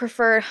 I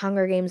prefer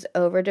Hunger Games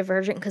over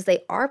Divergent because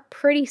they are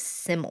pretty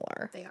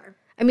similar. They are.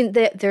 I mean,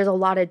 there's a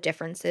lot of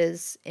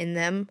differences in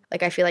them.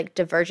 Like, I feel like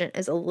Divergent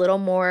is a little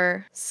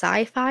more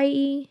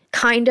sci-fi-y.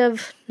 Kind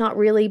of. Not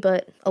really,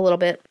 but a little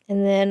bit.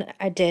 And then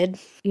I did,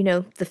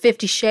 the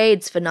 50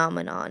 Shades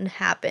phenomenon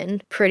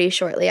happen pretty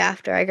shortly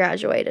after I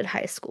graduated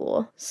high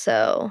school.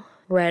 So,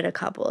 read a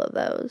couple of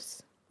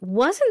those.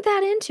 Wasn't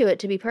that into it,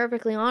 to be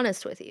perfectly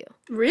honest with you.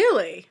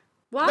 Really?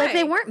 Why? Like,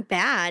 they weren't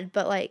bad,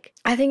 but, like,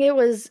 I think it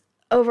was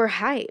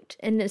overhyped.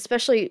 And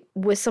especially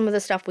with some of the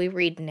stuff we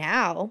read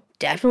now,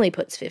 definitely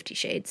puts 50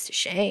 Shades to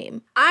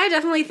shame. I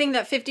definitely think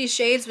that 50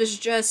 Shades was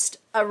just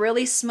a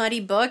really smutty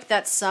book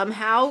that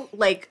somehow,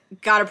 like,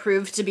 got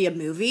approved to be a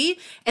movie.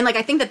 And, like,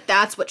 I think that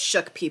that's what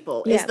shook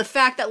people, is Yeah. the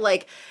fact that,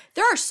 like,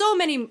 there are so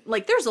many,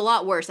 like, there's a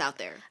lot worse out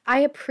there. I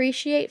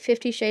appreciate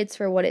 50 Shades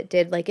for what it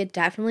did. Like, it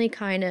definitely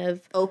kind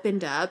of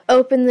Opened up.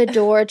 opened the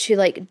door to,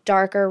 like,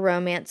 darker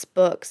romance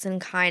books and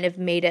kind of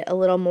made it a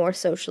little more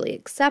socially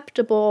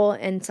acceptable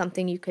and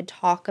something you could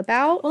talk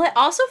about. Well, I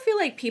also feel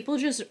like people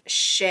just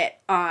shit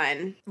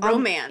on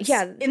romance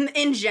yeah.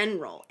 in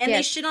general. And Yeah.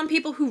 they shit on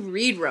people who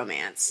read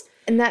romance.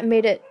 And that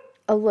made it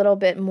a little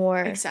bit more.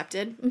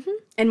 Accepted.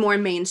 And more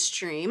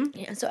mainstream.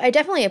 Yeah, so I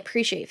definitely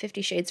appreciate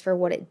 50 Shades for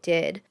what it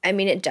did. I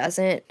mean, it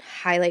doesn't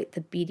highlight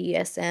the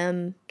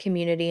BDSM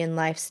community and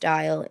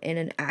lifestyle in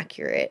an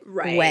accurate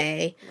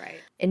way. Right.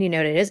 And you know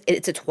what it is?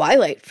 It's a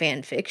Twilight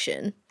fan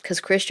fiction because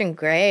Christian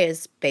Grey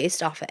is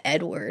based off of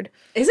Edward.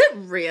 Is it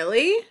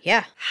really?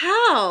 Yeah.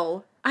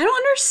 How? I don't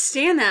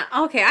understand that.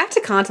 Okay, I have to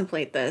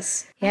contemplate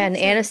this. Yeah, and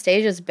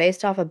Anastasia's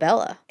based off of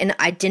Bella. And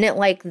I didn't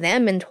like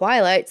them in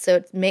Twilight, so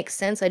it makes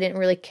sense I didn't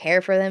really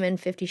care for them in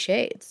 50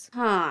 Shades.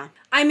 Huh.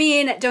 I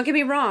mean, don't get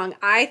me wrong.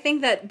 I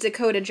think that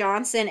Dakota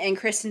Johnson and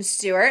Kristen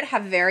Stewart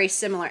have very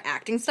similar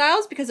acting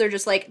styles because they're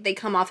just like, they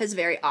come off as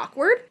very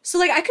awkward. So,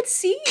 like, I could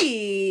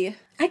see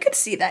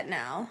that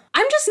now.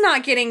 I'm just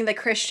not getting the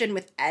Christian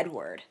with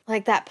Edward.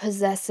 Like that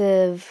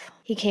possessive,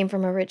 he came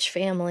from a rich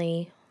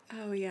family,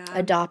 Oh, yeah.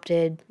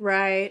 adopted,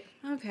 Right.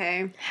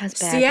 Okay. has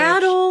baggage.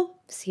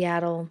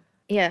 Seattle.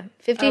 Yeah,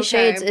 50 Okay.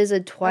 Shades is a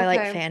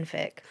Twilight Okay.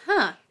 fanfic.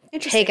 Huh.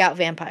 Interesting. Take out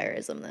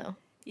vampirism, though.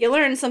 You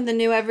learn something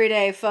new every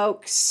day,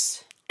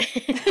 folks.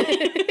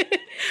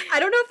 I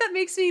don't know if that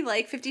makes me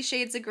like 50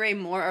 Shades of Grey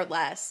more or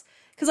less.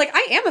 Because, like,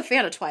 I am a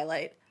fan of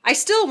Twilight. I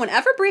still,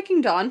 whenever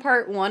Breaking Dawn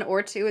Part 1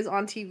 or 2 is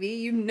on TV,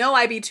 you know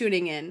I be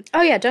tuning in.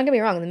 Oh, yeah, don't get me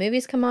wrong. The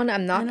movies come on,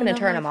 I'm not going to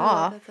turn them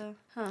off.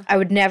 I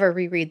would never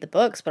reread the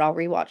books, but I'll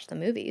rewatch the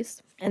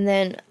movies. And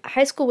then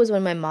high school was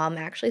when my mom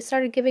actually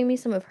started giving me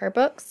some of her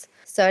books.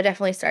 So I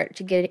definitely started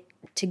to get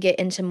to get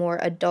into more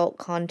adult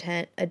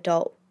content,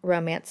 adult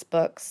romance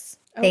books.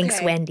 Thanks,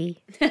 Okay.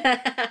 Wendy.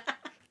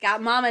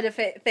 Got mama to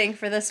thank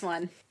for this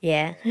one.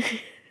 Yeah.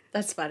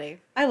 That's funny.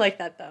 I like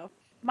that though.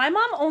 My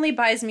mom only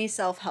buys me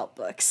self-help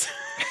books.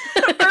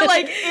 Or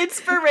like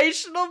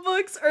inspirational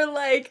books or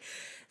like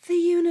the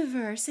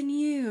universe and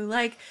you.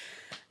 Like,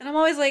 and I'm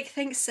always like,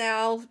 thanks,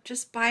 Sal.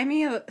 Just buy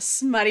me a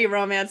smutty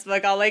romance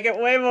book. I'll like it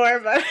way more.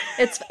 But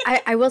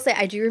I will say,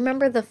 I do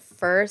remember the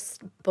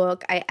first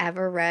book I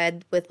ever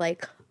read with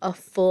like a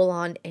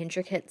full-on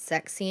intricate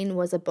sex scene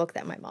was a book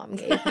that my mom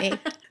gave me.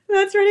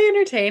 that's pretty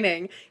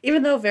entertaining.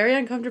 Even though very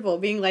uncomfortable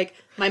being like,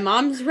 my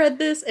mom's read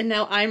this and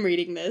now I'm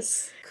reading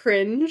this.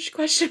 Cringe,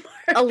 question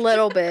mark. A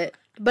little bit.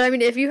 But I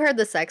mean, if you heard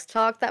the sex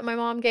talk that my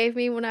mom gave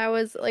me when I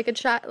was like a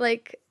child,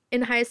 like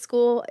in high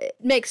school, it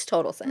makes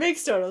total sense.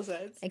 Makes total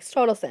sense. Makes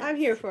total sense. I'm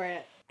here for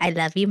it. I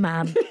love you,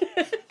 Mom.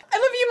 I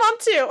love you, Mom,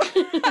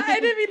 too. I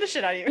didn't mean to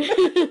shit on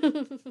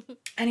you.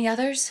 Any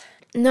others?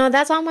 No,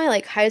 that's on my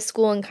like high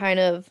school and kind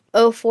of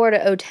 04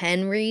 to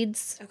 010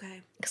 reads.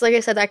 Okay. Because like I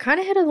said, I kind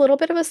of hit a little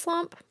bit of a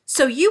slump.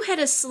 So you had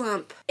a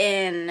slump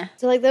in...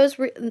 So like those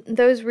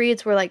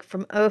reads were like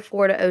from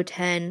 04 to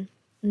 010.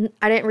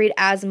 I didn't read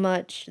as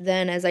much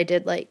then as I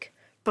did like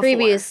Before,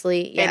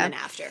 previously. Yeah. And then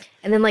after.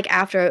 And then like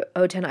after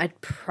 010, I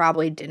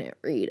probably didn't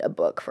read a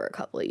book for a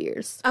couple of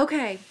years.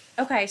 Okay.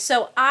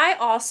 So I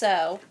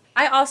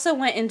also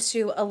went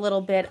into a little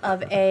bit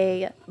of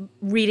a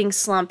reading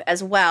slump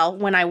as well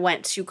when I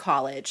went to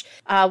college,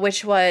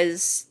 which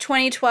was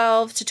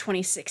 2012 to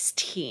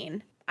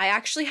 2016. I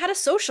actually had a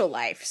social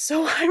life,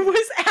 so I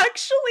was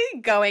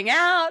actually going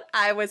out.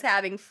 I was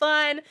having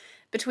fun.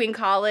 Between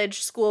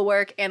college,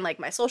 schoolwork, and like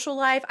my social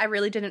life, I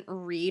really didn't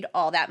read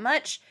all that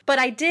much, but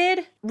I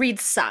did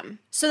read some.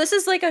 So this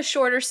is like a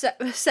shorter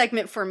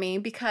segment for me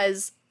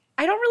because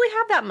I don't really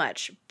have that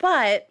much.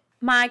 But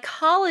my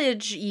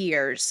college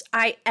years,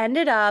 I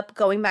ended up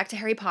going back to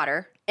Harry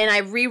Potter and I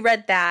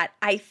reread that,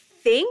 I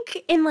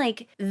think in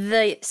like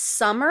the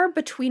summer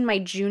between my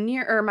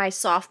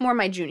sophomore,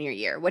 my junior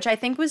year, which I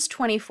think was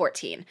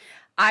 2014.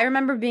 I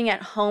remember being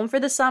at home for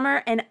the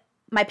summer and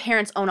my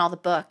parents own all the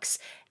books.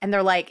 And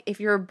they're like,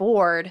 if you're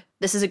bored,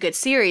 this is a good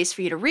series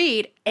for you to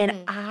read.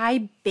 And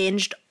I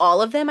binged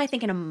all of them, I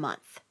think, in a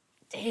month.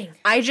 Dang.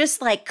 I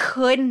just, like,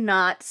 could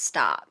not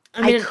stop.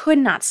 I could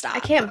not stop.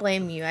 I can't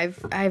blame you.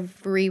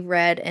 I've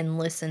reread and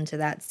listened to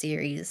that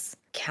series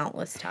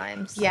countless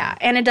times. Yeah,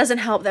 and it doesn't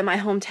help that my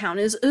hometown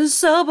is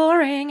so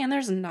boring and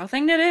there's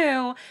nothing to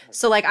do.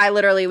 So, like, I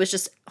literally was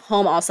just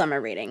home all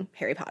summer reading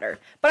Harry Potter.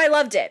 But I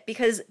loved it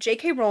because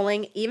J.K.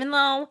 Rowling, even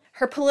though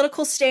her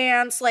political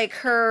stance, like,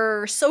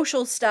 her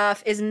social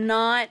stuff is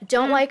not...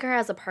 Don't like her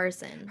as a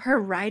person. Her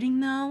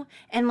writing, though,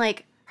 and,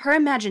 like, her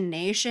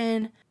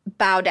imagination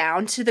bow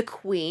down to the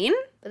queen.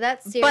 But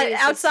that series But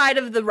outside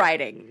of the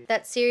writing.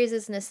 That series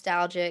is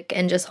nostalgic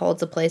and just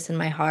holds a place in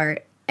my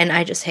heart. And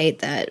I just hate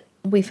that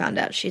we found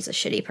out she's a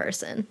shitty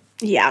person.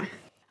 Yeah.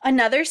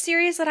 Another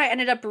series that I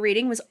ended up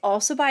reading was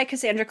also by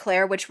Cassandra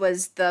Clare, which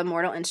was the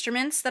Mortal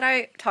Instruments that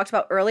I talked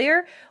about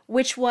earlier,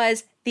 which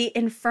was the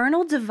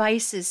Infernal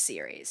Devices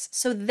series.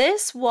 So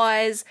this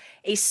was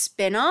a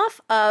spin-off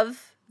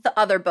of the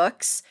other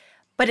books,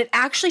 but it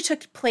actually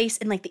took place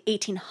in like the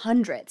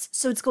 1800s.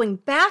 So it's going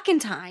back in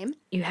time.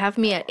 You have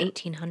me at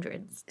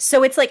 1800s.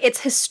 So it's like,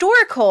 it's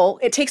historical.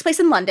 It takes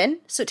place in London.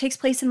 So it takes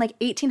place in like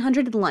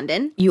 1800 in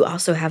London. You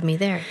also have me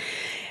there.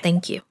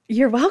 Thank you.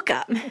 You're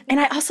welcome. And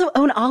I also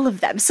own all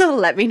of them. So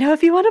let me know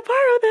if you want to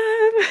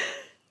borrow them.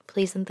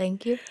 Please and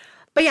thank you.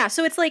 But yeah,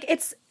 so it's like,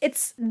 it's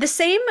the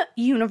same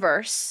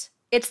universe.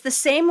 It's the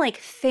same like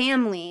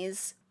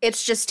families.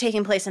 It's just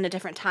taking place in a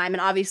different time and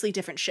obviously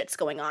different shit's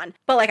going on.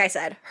 But like I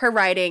said, her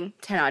writing,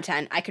 10 out of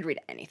 10. I could read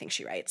anything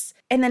she writes.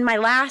 And then my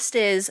last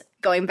is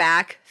going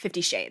back, 50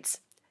 Shades.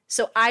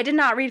 So I did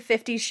not read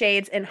 50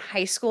 Shades in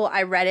high school.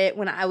 I read it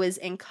when I was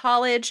in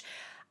college.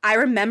 I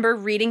remember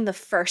reading the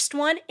first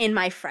one in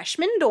my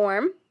freshman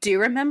dorm. Do you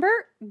remember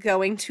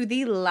going to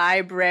the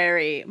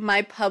library,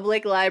 my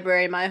public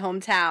library, my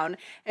hometown,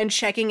 and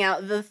checking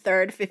out the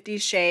third 50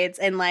 Shades?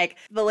 And like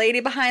the lady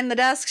behind the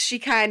desk, she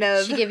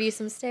give you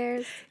some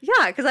stares?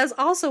 Yeah, because I was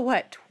also,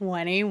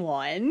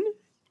 21?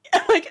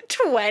 Like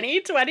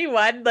 20,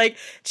 21, like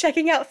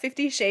checking out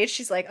 50 Shades.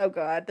 She's like, oh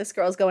God, this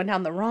girl's going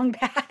down the wrong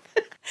path.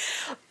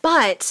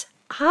 But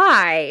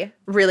I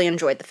really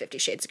enjoyed the 50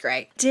 Shades of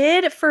Grey.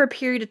 Did, for a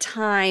period of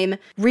time,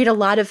 read a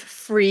lot of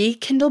free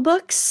Kindle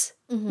books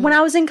when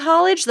I was in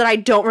college that I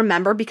don't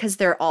remember because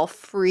they're all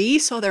free,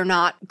 so they're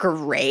not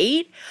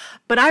great.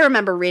 But I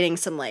remember reading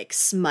some, like,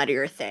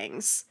 smuttier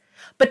things.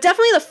 But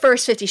definitely the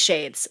first 50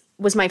 Shades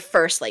was my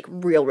first, like,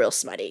 real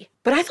smutty.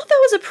 But I thought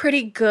that was a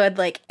pretty good,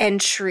 like,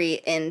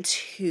 entry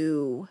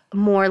into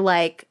more,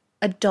 like,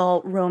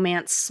 adult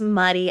romance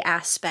smutty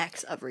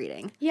aspects of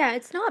reading. Yeah,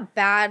 it's not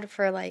bad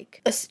for like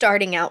a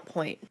starting out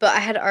point, but I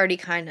had already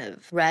kind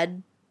of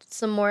read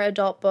some more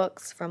adult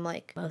books from,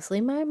 like,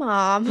 mostly my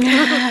mom.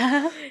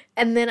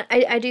 And then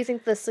I do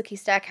think the Sookie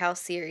Stackhouse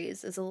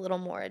series is a little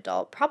more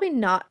adult. Probably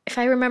not, if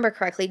I remember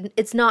correctly,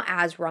 it's not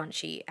as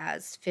raunchy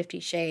as 50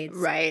 Shades.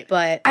 Right.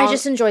 But I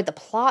just enjoyed the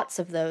plots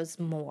of those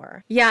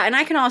more. Yeah, and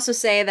I can also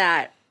say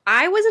that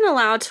I wasn't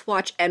allowed to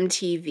watch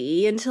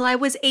MTV until I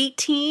was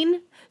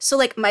 18. So,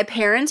 like, my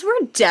parents were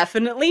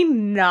definitely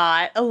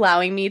not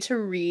allowing me to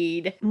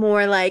read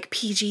more, like,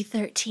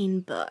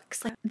 PG-13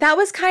 books. Like, that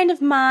was kind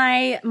of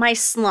my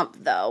slump,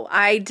 though.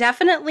 I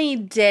definitely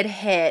did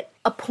hit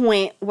a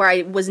point where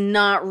I was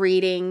not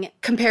reading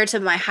compared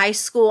to my high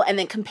school and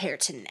then compared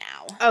to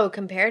now. Oh,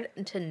 compared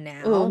to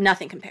now? Oh,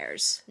 nothing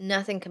compares.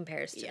 Nothing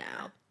compares to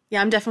now.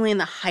 Yeah, I'm definitely in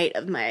the height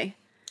of my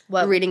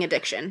reading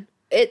addiction.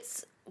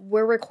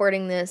 We're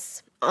recording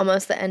this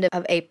almost the end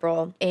of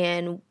April,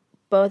 and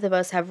both of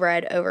us have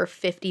read over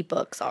 50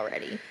 books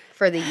already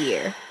for the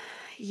year.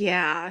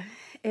 Yeah,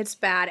 it's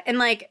bad. And,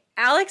 like,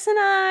 Alex and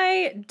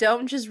I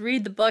don't just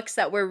read the books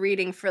that we're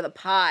reading for the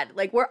pod.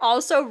 Like, we're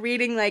also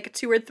reading, like,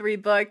 2 or 3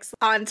 books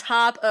on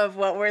top of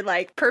what we're,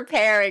 like,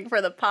 preparing for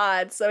the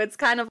pod. So it's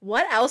kind of,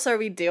 what else are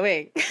we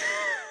doing?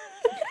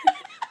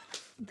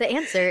 The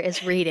answer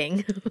is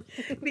reading.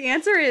 The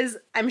answer is,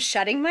 I'm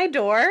shutting my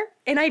door,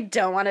 and I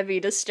don't want to be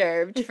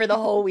disturbed for the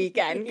whole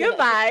weekend.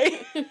 Goodbye.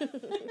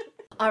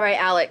 All right,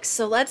 Alex,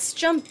 so let's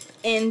jump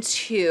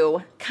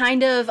into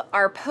kind of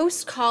our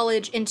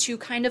post-college into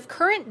kind of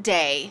current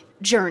day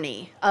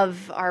journey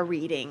of our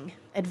reading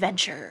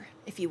adventure,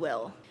 if you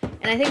will.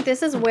 And I think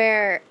this is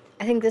where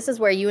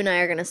you and I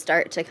are going to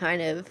start to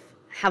kind of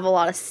have a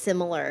lot of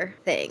similar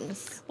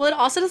things. Well, it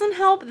also doesn't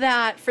help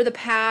that for the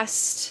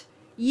past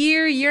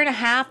year and a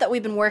half that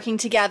we've been working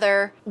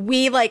together,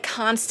 we, like,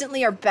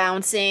 constantly are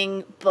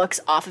bouncing books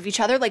off of each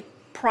other. Like,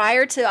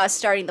 prior to us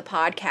starting the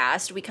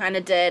podcast, we kind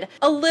of did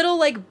a little,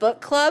 like,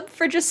 book club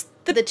for just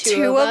the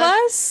two of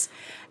us.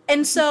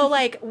 And so,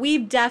 like,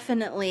 we've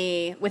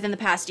definitely, within the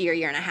past year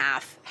and a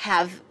half,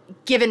 have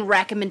given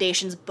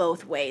recommendations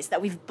both ways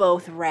that we've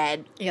both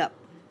read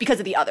because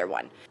of the other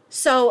one.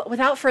 So,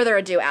 without further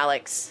ado,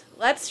 Alex,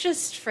 let's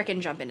just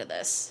frickin' jump into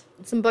this.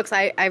 Some books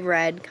I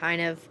read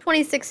kind of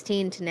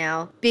 2016 to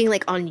now, being,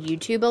 like, on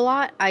YouTube a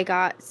lot. I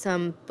got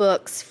some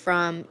books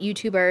from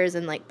YouTubers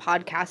and, like,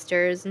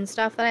 podcasters and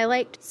stuff that I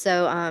liked.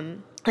 So,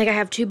 like, I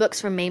have 2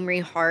 books from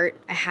Mamrie Hart.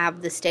 I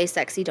have the Stay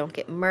Sexy, Don't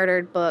Get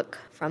Murdered book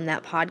from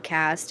that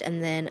podcast.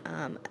 And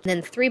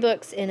then 3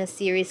 books in a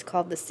series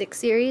called The Six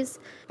Series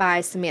by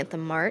Samantha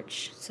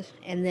March.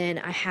 And then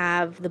I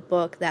have the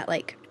book that,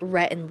 like,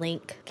 Rhett and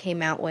Link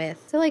came out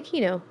with. So, like, you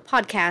know,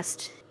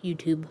 podcast,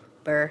 YouTuber.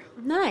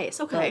 Nice,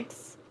 okay.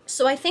 Books.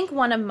 So I think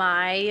one of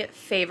my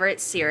favorite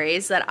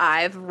series that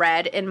I've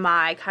read in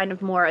my kind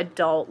of more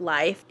adult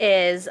life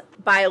is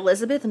by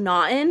Elizabeth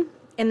Naughton.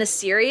 And the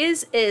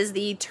series is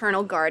the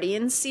Eternal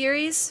Guardians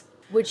series.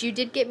 Which you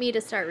did get me to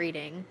start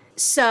reading.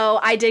 So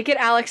I did get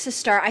Alex to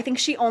start. I think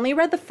she only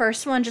read the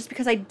first one just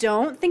because I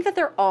don't think that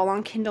they're all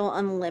on Kindle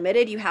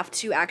Unlimited. You have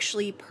to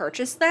actually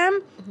purchase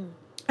them. Mm-hmm.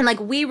 And, like,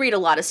 we read a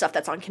lot of stuff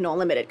that's on Kindle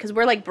Unlimited because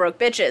we're, like, broke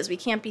bitches. We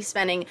can't be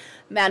spending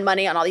mad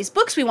money on all these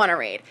books we want to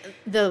read.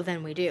 Though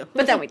then we do.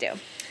 But then we do.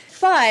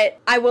 But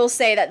I will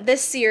say that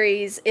this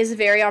series is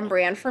very on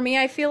brand for me,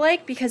 I feel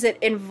like, because it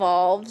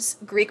involves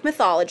Greek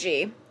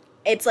mythology.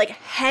 It's, like,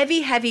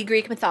 heavy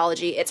Greek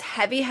mythology. It's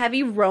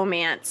heavy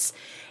romance.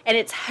 And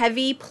it's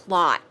heavy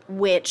plot,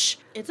 which...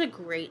 It's a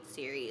great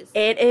series.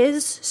 It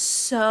is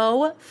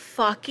so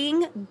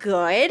fucking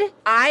good.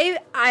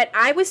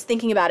 I was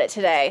thinking about it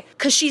today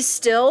because she's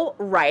still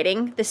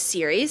writing the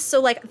series. So,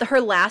 like,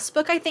 her last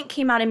book, I think,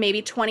 came out in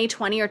maybe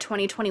 2020 or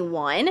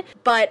 2021.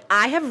 But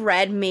I have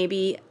read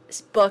maybe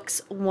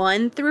books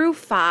 1 through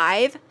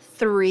 5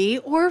 3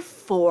 or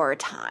 4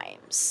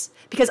 times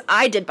because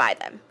I did buy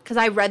them. Because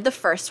I read the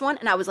first one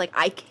and I was like,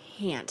 I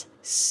can't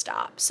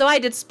stop. So I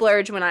did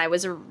splurge when I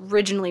was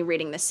originally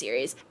reading this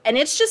series. And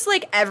it's just,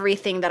 like,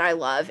 everything that I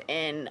love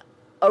in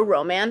a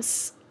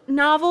romance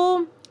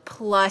novel.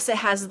 Plus it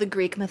has the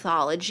Greek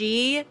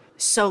mythology.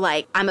 So,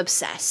 like, I'm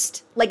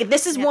obsessed. Like,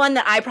 this is one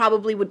that I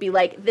probably would be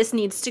like, this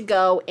needs to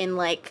go in,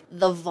 like,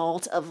 the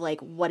vault of, like,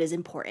 what is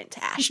important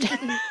to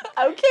Ashton.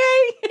 Okay?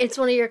 It's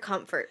one of your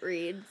comfort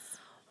reads.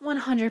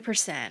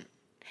 100%.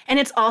 And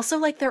it's also,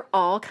 like, they're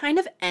all kind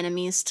of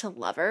enemies to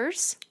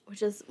lovers.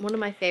 Which is one of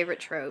my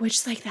favorite tropes.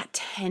 Which, like, that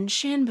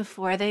tension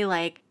before they,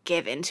 like,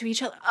 give into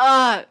each other.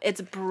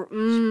 It's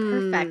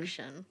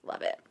perfection.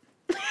 Love it.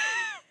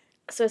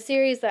 So a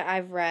series that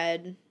I've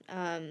read,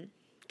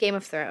 Game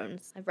of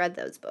Thrones. I've read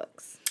those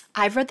books.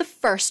 I've read the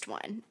first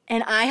one.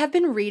 And I have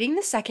been reading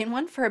the second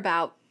one for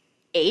about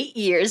 8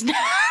 years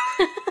now.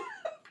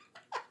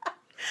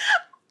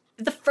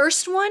 The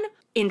first one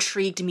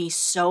intrigued me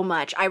so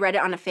much. I read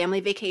it on a family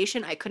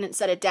vacation. I couldn't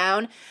set it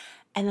down.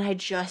 And then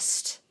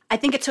I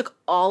think it took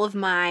all of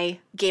my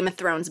Game of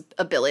Thrones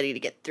ability to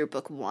get through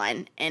book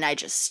 1. And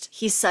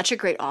he's such a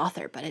great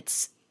author, but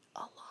it's a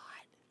lot.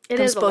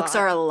 Those books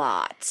are a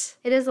lot.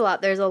 It is a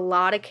lot. There's a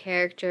lot of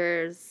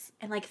characters.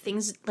 and like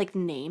things like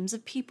names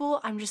of people,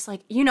 I'm just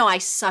like, you know, I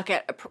suck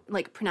at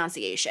like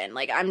pronunciation.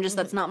 Like I'm just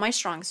that's not my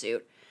strong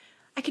suit.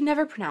 I can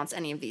never pronounce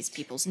any of these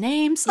people's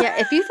names. Yeah,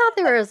 if you thought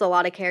there was a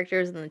lot of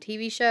characters in the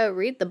TV show,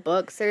 read the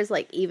books. There's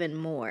like even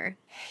more.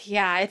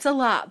 Yeah, it's a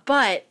lot,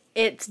 but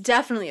it's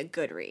definitely a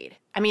good read.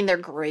 I mean, they're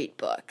great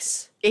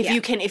books. If Yeah.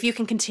 you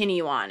can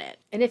continue on it.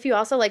 And if you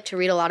also like to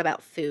read a lot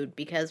about food,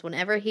 because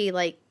whenever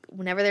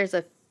there's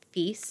a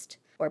feast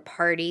or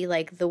party,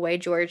 like the way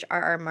George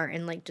R.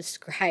 Martin like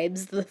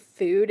describes the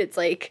food, it's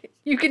like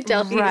you can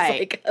tell he's Right.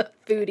 like a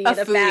foodie and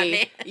a fat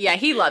man. Yeah,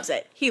 he loves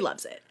it. He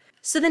loves it.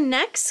 So the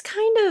next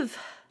kind of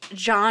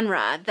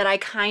genre that I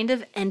kind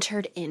of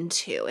entered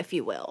into, if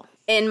you will,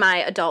 in my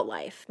adult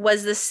life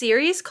was the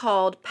series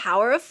called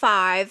Power of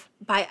Five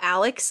by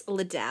Alex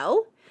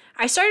Liddell.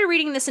 I started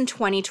reading this in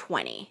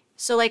 2020.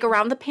 So like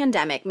around the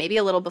pandemic, maybe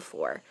a little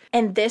before.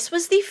 And this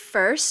was the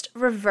first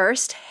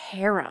reversed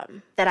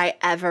harem that I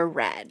ever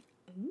read.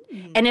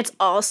 And it's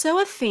also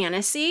a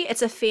fantasy.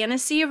 It's a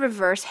fantasy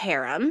reverse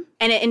harem.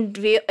 And it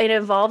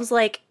involves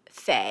like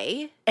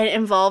fae. And it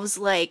involves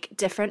like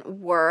different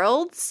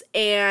worlds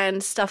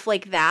and stuff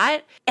like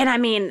that. And I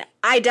mean,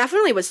 I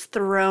definitely was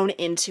thrown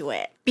into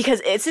it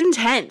because it's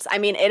intense. I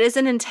mean, it is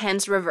an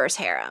intense reverse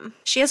harem.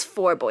 She has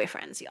 4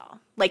 boyfriends, y'all.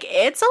 Like,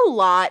 it's a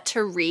lot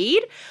to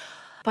read,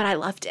 but I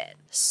loved it.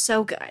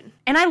 So good.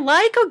 And I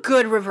like a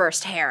good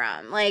reversed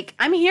harem. Like,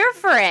 I'm here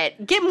for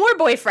it. Get more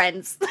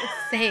boyfriends.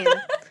 Same.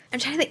 I'm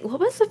trying to think, what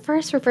was the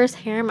first reverse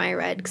harem I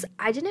read? Because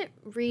I didn't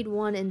read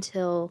one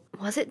until,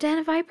 was it Den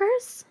of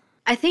Vipers?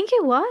 I think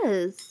it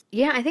was.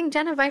 Yeah, I think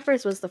Den of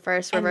Vipers was the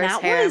first And reverse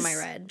that harem was I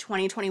read.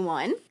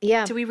 2021.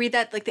 Yeah. Did we read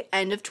that like the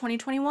end of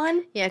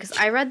 2021? Yeah, because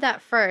I read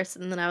that first,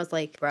 and then I was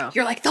like, bro.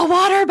 You're like, the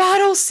water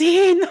bottle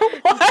scene.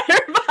 The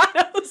water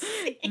bottle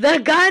scene. The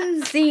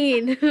gun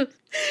scene.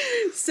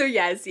 So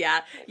yes,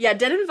 yeah. Yeah,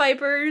 Den and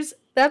Vipers.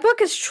 That book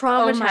has Oh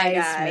traumatized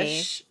my me.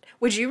 gosh.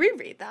 Would you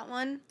reread that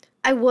one?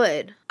 I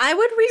would. I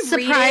would reread it.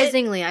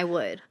 Surprisingly, I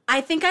would.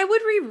 I think I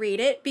would reread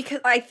it because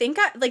I think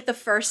like the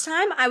first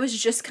time I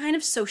was just kind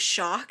of so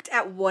shocked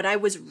at what I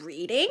was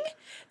reading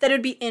that it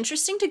would be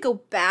interesting to go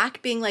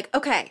back being like,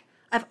 okay,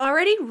 I've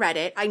already read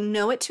it. I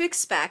know what to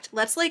expect.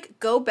 Let's like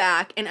go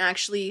back and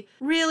actually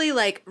really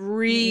like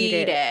read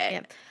it.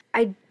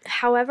 Yeah.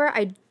 However,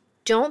 I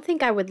don't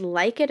think I would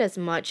like it as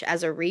much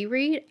as a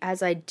reread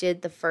as I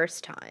did the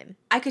first time.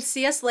 I could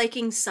see us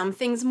liking some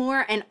things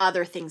more and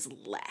other things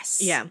less.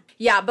 Yeah.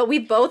 Yeah, but we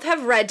both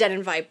have read Den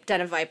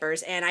of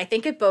Vipers, and I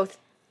think it both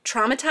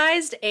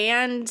traumatized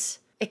and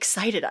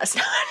excited us.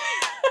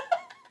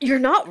 You're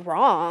not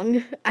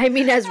wrong. I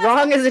mean, as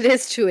wrong as it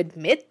is to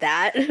admit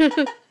that.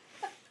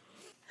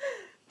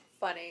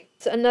 Funny.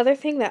 So another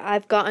thing that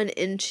I've gotten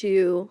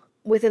into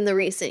within the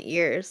recent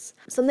years,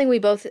 something we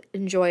both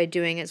enjoy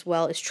doing as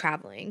well, is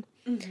traveling.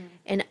 Mm-hmm.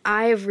 And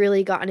I've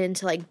really gotten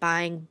into like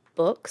buying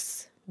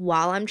books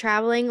while I'm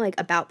traveling, like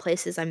about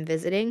places I'm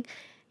visiting,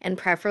 and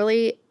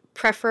preferably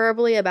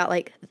about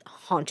like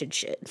haunted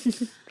shit.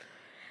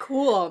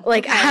 Cool.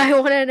 Like Okay. I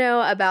want to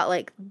know about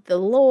like the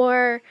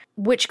lore,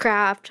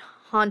 witchcraft,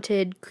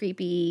 haunted,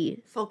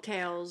 creepy. Folk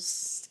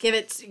tales. Give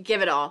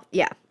it all.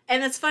 Yeah.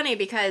 And it's funny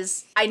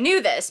because I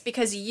knew this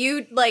because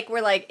you like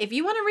were like, if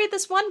you want to read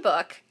this one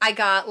book, I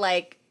got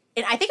like,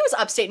 and I think it was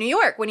upstate New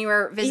York when you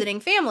were visiting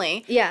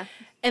family. Yeah.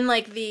 And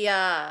like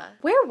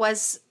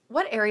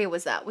what area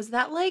was that? Was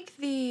that like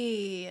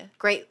the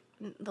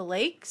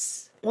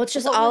lakes? Well, it's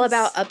just What all was-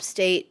 about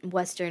upstate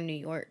Western New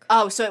York.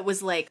 Oh, so it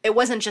was like, it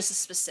wasn't just a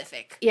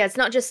specific, Yeah, it's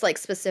not just like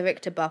specific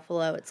to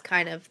Buffalo. It's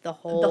kind of the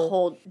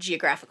whole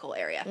geographical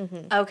area.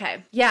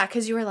 Okay. Yeah,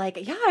 because you were like,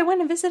 yeah, I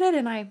went and visited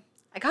and I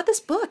got this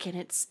book and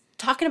it's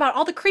talking about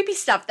all the creepy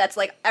stuff that's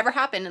like ever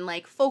happened in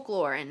like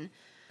folklore and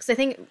Because I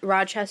think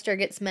Rochester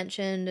gets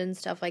mentioned and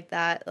stuff like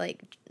that.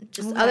 Like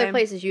just Okay. other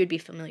places you would be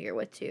familiar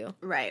with too.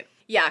 right.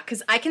 Yeah,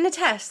 because I can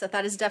attest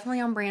that is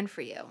definitely on brand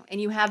for you and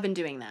you have been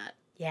doing that,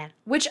 Yeah.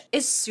 which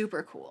is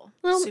super cool.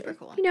 Well, Super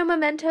cool. You know,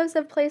 mementos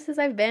of places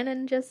I've been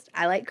and just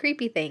I like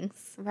creepy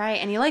things. Right,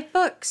 and you like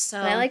books, so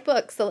And I like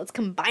books, so let's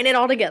combine it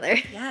all together.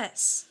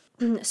 yes.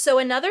 So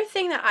another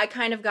thing that I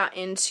kind of got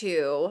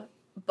into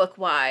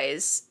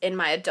book-wise in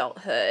my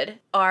adulthood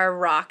are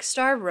rock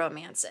star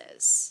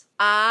romances.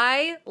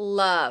 I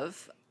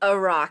love a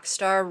rock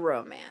star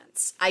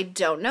romance. I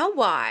don't know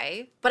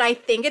why, but I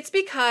think it's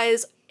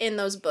because in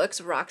those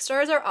books, rock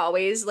stars are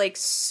always like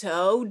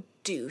so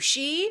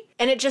douchey,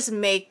 and it just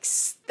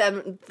makes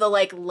them the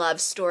like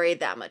love story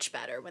that much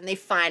better when they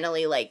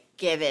finally like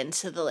give in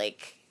to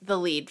the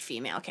lead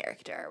female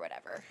character or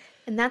whatever.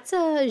 And that's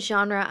a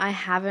genre I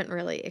haven't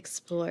really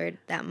explored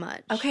that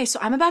much. Okay, so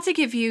I'm about to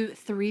give you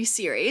 3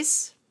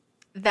 series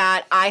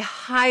that I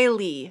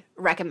highly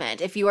recommend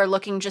if you are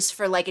looking just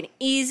for like an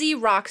easy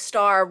rock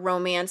star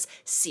romance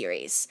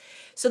series.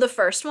 So the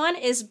first one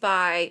is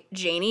by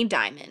Janie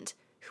Diamond,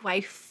 who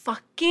I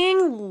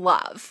fucking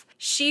love.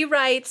 She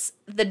writes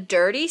the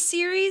Dirty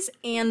series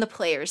and the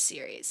Players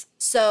series.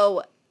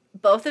 So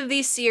both of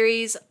these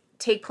series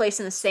take place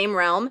in the same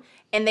realm,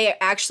 and they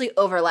actually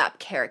overlap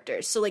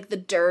characters. So like the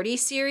Dirty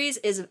series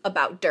is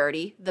about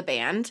Dirty, the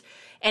band,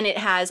 and it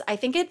has, I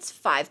think it's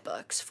 5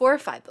 books, 4 or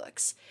 5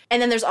 books.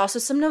 And then there's also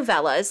some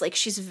novellas. Like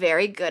she's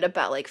very good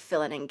about like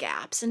filling in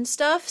gaps and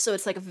stuff. So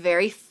it's like a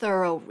very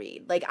thorough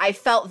read. Like I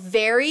felt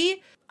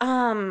very,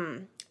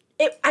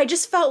 I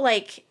just felt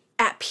like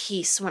at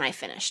peace when I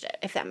finished it,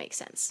 if that makes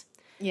sense.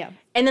 Yeah.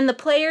 And then the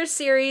Players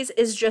series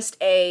is just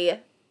a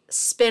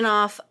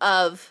spin-off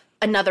of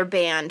another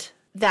band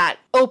that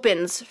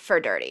opens for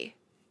Dirty.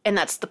 And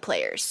that's the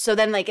Players. So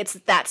then like it's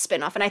that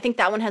spin-off. And I think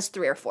that one has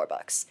 3 or 4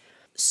 books.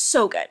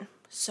 So good.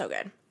 So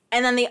good.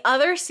 And then the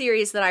other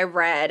series that I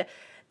read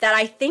that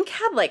I think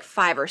had like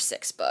 5 or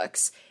 6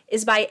 books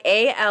is by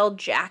A.L.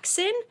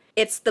 Jackson.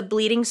 It's the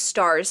Bleeding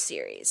Stars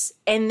series.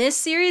 And this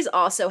series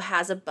also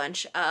has a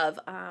bunch of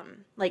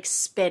like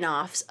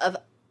spin-offs of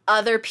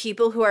other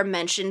people who are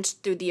mentioned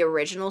through the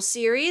original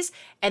series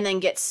and then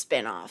get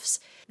spin-offs.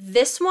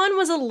 This one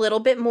was a little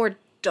bit more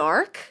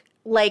dark.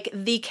 Like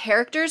the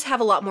characters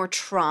have a lot more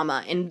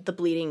trauma in the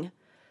Bleeding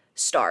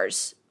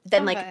Stars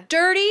than like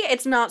Dirty.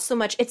 It's not so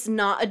much, it's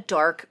not a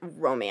dark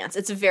romance.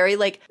 It's very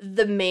like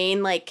the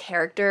main like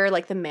character,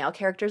 like the male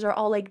characters are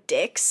all like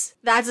dicks.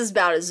 That's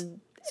about as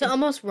So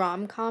almost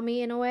rom-com-y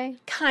in a way?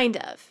 kind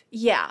of,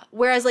 yeah.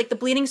 Whereas like the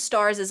Bleeding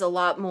Stars is a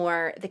lot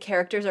more, the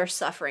characters are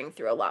suffering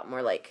through a lot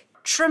more like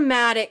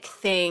traumatic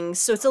things.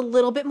 So it's a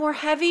little bit more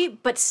heavy,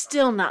 but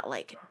still not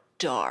like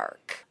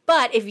dark.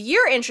 But if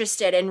you're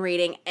interested in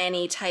reading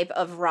any type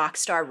of rock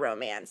star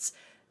romance,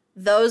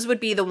 those would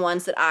be the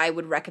ones that I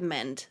would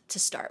recommend to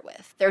start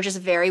with. They're just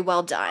very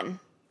well done.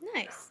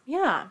 Nice.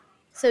 Yeah.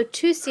 So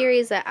 2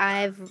 series that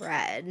I've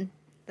read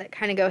that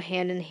kind of go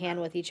hand in hand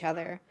with each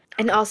other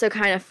and also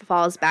kind of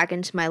falls back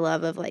into my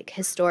love of like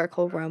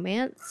historical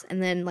romance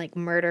and then like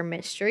murder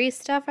mystery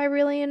stuff I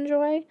really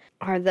enjoy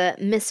are the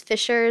Miss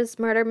Fisher's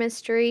Murder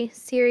Mystery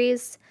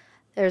series.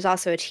 There's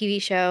also a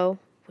TV show,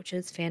 which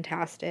is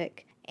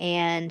fantastic,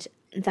 and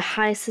the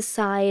High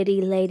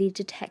Society Lady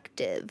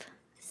Detective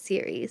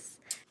series.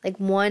 Like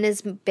one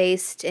is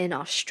based in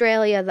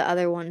Australia, the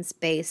other one's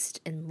based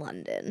in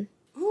London.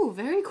 Ooh,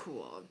 very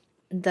cool.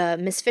 The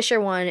Miss Fisher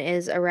one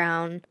is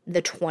around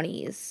the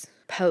 20s,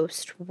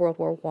 post World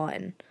War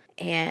I.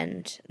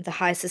 And the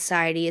High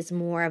Society is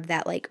more of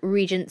that like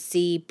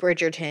Regency,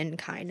 Bridgerton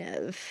kind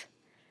of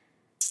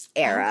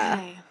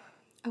era.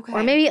 Okay.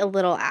 Or maybe a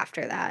little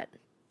after that,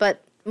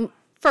 but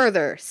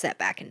further set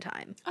back in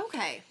time.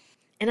 Okay.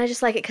 And I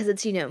just like it because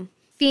it's,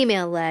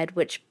 female-led,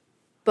 which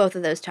both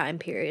of those time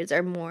periods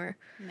are more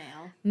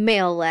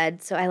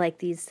male-led. So I like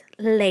these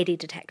lady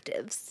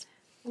detectives.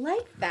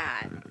 Like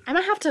that. I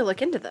might have to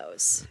look into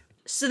those.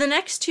 So the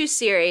next 2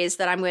 series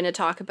that I'm going to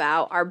talk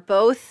about are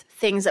both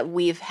things that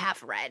we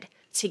have read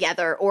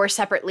together or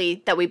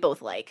separately that we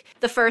both like.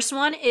 The first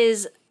one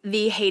is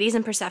the Hades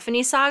and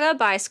Persephone saga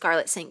by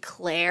Scarlett St.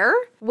 Clair,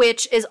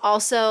 which is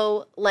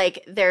also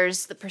like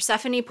there's the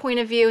Persephone point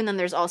of view and then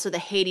there's also the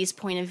Hades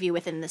point of view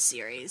within the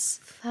series.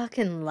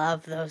 Fucking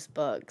love those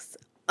books.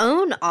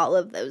 Own all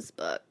of those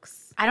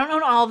books. I don't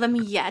own all of them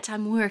yet.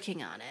 I'm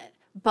working on it.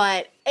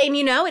 But, and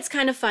it's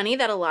kind of funny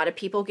that a lot of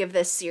people give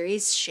this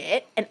series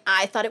shit, and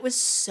I thought it was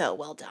so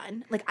well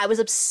done. Like, I was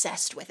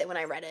obsessed with it when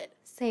I read it.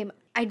 Same.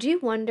 I do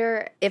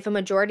wonder if a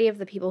majority of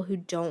the people who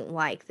don't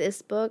like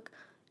this book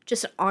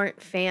just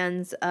aren't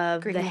fans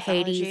of Greek the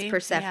mythology. Hades,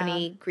 Persephone,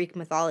 Yeah. Greek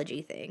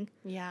mythology thing.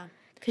 Yeah.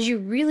 Because you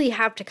really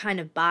have to kind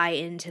of buy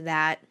into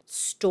that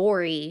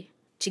story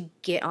to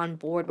get on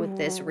board with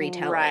this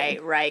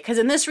retelling. Right. Because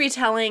in this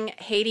retelling,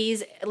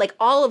 Hades, like,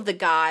 all of the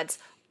gods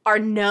are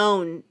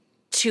known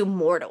to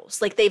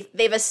mortals. Like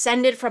they've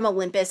ascended from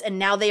Olympus and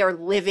now they are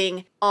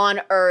living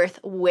on Earth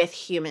with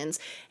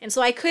humans. And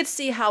so I could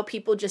see how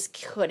people just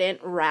couldn't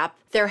wrap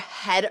their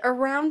head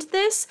around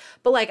this.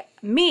 But like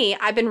me,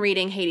 I've been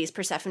reading Hades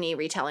Persephone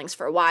retellings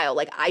for a while.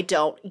 Like I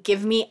don't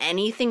give me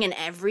anything and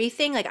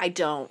everything. Like I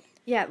don't.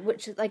 Yeah,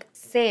 which is like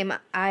same.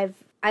 I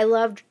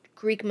loved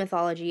Greek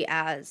mythology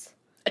as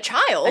A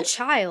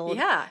child.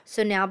 Yeah.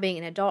 So now being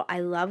an adult,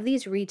 I love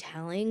these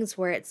retellings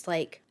where it's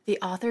like The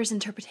author's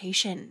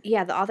interpretation.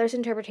 yeah, the author's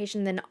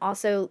interpretation, then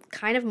also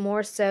kind of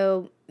more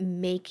so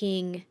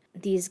making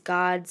these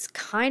gods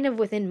kind of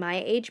within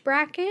my age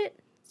bracket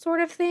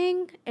sort of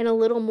thing and a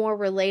little more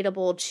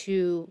relatable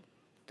to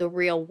the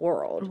real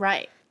world.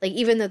 Right. Like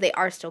even though they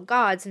are still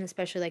gods, and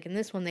especially like in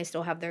this one, they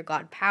still have their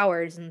god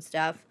powers and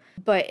stuff,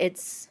 but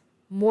it's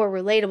more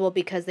relatable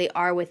because they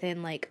are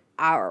within like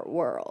our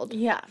world.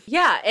 Yeah.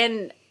 Yeah,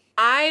 and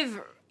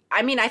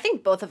I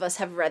think both of us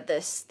have read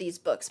these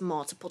books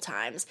multiple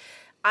times.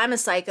 I'm a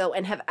psycho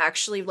and have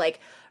actually like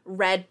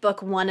read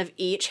book 1 of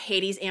each,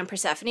 Hades and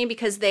Persephone,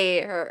 because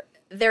they're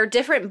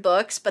different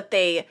books, but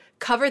they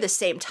cover the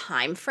same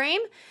time frame.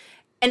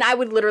 And I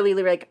would literally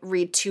like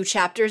read 2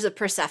 chapters of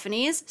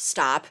Persephone's,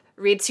 stop.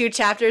 Read 2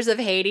 chapters of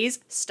Hades,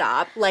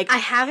 stop. Like I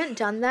haven't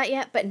done that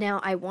yet, but now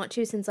I want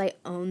to since I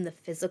own the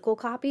physical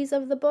copies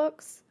of the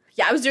books.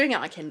 yeah, I was doing it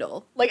on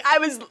Kindle. Like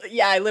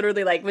I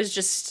literally like was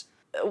just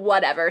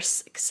whatever,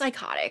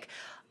 psychotic.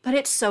 but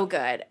it's so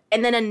good.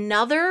 And then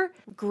another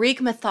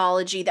Greek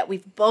mythology that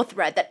we've both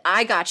read that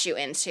I got you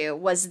into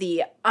was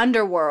the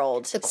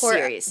Underworld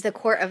series The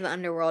Court of the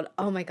Underworld.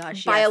 Oh my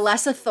gosh, by yes.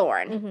 Alessa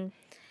Thorne.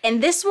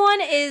 And this one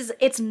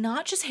it's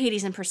not just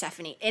Hades and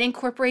Persephone. It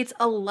incorporates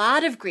a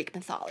lot of Greek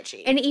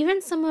mythology. And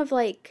even some of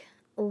like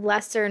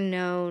lesser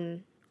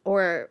known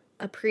or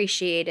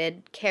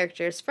appreciated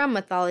characters from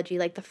mythology.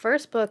 Like the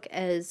first book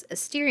is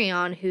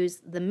Asterion, who's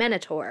the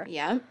Minotaur.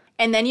 Yeah.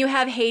 And then you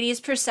have Hades,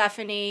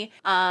 Persephone,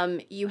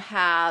 you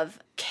have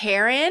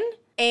Charon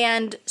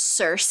and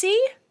Circe,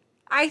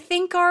 I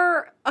think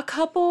are a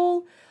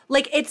couple.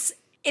 Like it's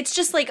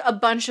just like a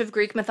bunch of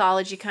Greek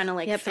mythology kind of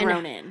like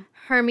thrown in.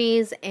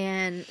 Hermes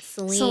and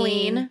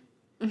Selene.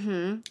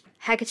 Mm-hmm.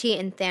 Hecate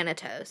and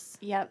Thanatos.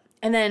 Yep.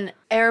 And then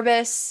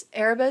Erebus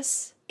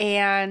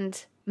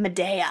and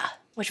Medea,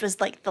 which was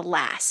like the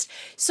last.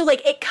 So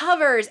like it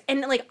covers,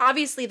 and like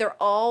obviously they're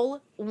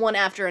all one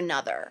after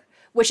another,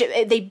 which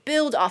they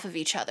build off of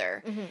each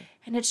other.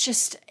 And it's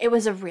just, it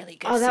was a really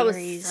good series. Oh, that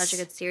was such a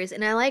good series.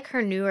 And I like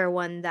her newer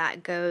one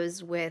that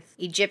goes with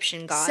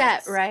Egyptian gods.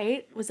 Set,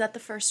 right? Was that the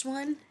first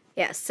one?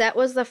 Yeah, Set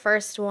was the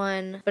first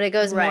one, but it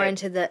goes more Right.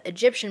 into the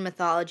Egyptian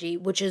mythology,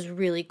 which is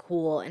really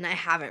cool. And I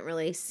haven't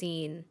really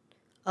seen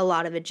a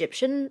lot of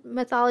Egyptian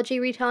mythology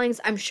retellings.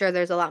 I'm sure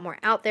there's a lot more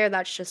out there.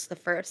 That's just the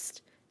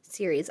first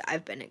series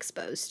I've been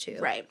exposed to.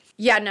 Right.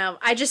 Yeah, no,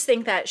 I just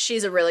think that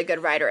she's a really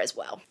good writer as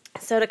well.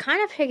 So to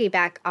kind of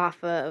piggyback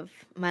off of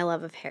my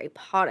love of Harry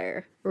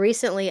Potter,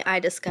 recently I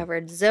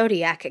discovered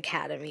Zodiac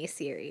Academy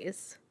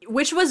series.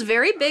 Which was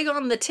very big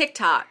on the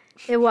TikTok.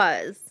 It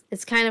was.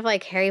 It's kind of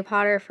like Harry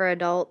Potter for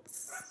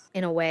adults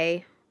in a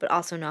way, but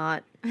also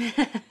not.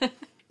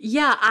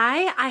 Yeah,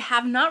 I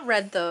have not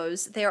read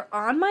those. They're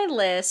on my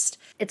list.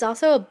 It's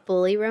also a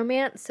bully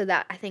romance, so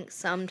that I think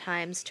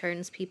sometimes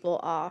turns people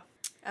off.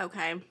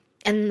 Okay.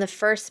 And the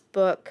first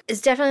book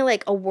is definitely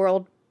like a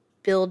world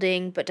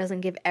building, but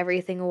doesn't give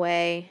everything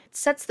away. It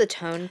sets the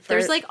tone for.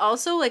 There's like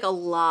also like a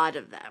lot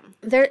of them.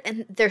 they're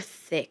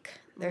thick.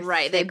 They're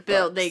Right, thick they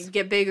build, books. they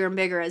get bigger and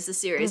bigger as the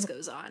series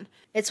goes on.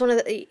 It's one of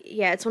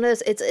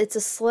those. It's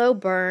a slow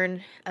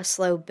burn, a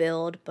slow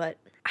build, but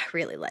I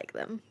really like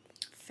them.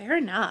 Fair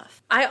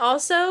enough. I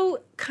also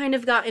kind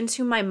of got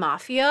into my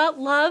mafia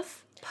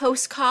love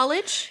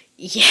post-college,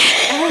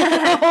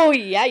 Yeah. Oh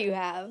yeah, you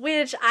have.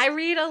 which I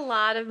read a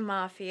lot of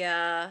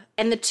mafia.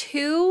 And the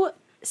two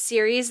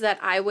series that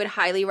I would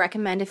highly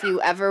recommend if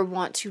you ever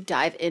want to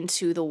dive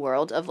into the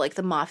world of like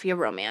the mafia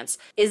romance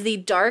is the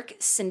Dark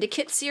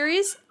Syndicate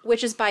series,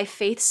 which is by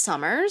Faith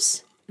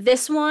Summers.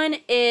 This one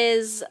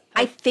is,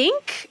 I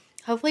think,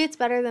 Hopefully, it's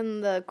better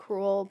than the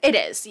Cruel it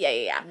is.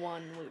 Yeah.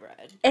 one we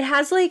read. It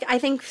has like, I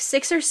think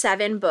 6 or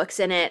 7 books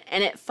in it,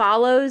 and it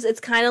follows,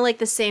 it's kind of like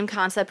the same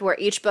concept where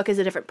each book is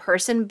a different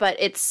person, but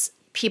it's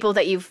people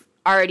that you've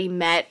already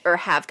met or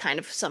have kind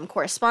of some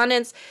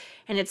correspondence.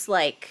 And it's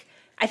like,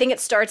 I think it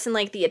starts in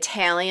like the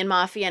Italian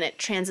mafia and it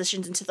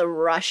transitions into the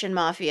Russian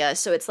mafia.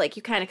 So it's like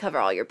you kind of cover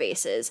all your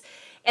bases.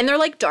 And they're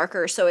like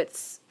darker, so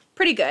it's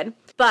pretty good.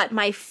 But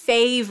my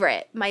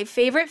favorite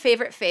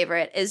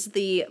is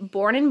the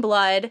Born in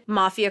Blood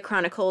Mafia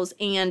Chronicles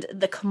and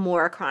the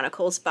Camorra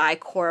Chronicles by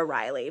Cora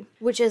Riley.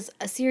 Which is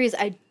a series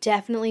I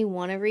definitely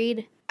want to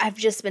read. I've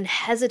just been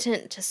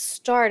hesitant to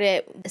start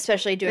it,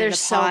 especially during There's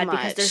the so pod, much.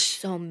 because there's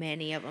so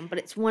many of them. But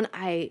it's one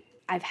I've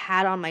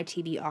had on my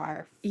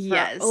TBR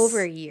for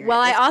over a year.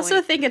 Well, at I this also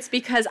point. think it's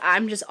because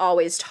I'm just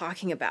always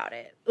talking about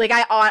it. Like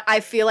I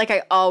feel like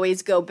I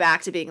always go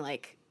back to being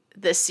like,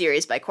 this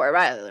series by Cora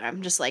Riley.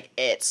 I'm just like,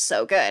 it's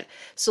so good.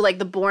 So like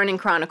the Born in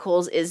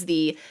Chronicles is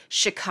the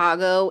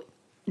Chicago,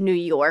 New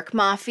York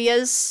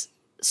mafias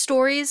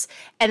stories,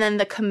 and then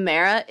the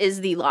Camorra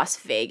is the Las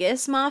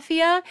Vegas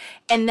mafia,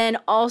 and then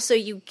also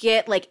you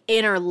get like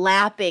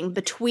interlapping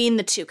between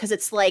the two because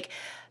it's like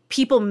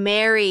people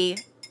marry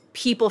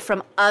people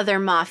from other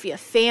mafia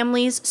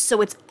families,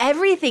 so it's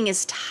everything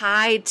is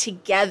tied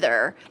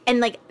together.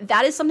 And like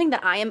that is something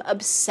that I am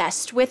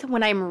obsessed with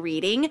when I'm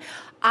reading.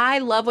 I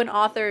love when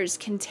authors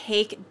can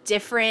take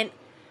different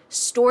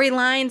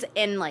storylines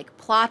and like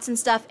plots and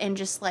stuff and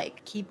just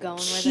like keep going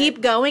with keep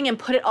it. going and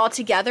put it all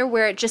together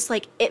where it just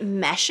like it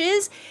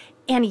meshes.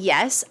 And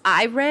yes,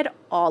 I read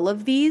all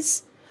of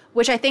these,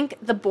 which I think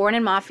the Born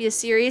in Mafia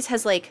series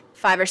has like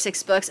 5 or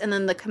 6 books, and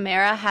then the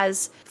Camorra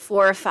has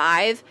 4 or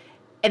 5.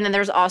 And then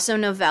there's also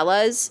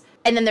novellas.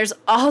 And then there's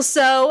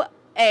also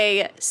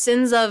a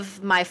Sins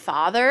of My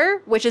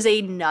Father, which is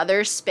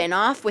another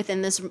spin-off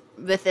within this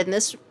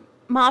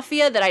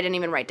mafia that I didn't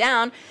even write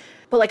down.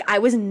 But like I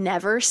was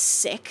never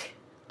sick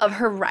of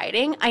her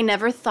writing. I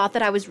never thought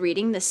that I was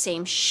reading the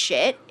same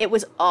shit. It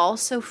was all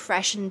so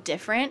fresh and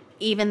different,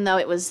 even though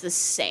it was the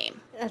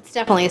same. That's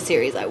definitely a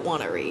series I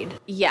want to read.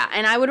 Yeah,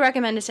 and I would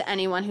recommend it to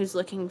anyone who's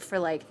looking for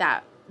like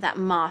that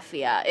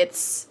mafia.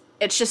 It's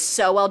just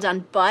so well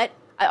done, but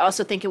I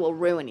also think it will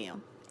ruin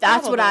you.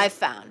 That's what Probably. I've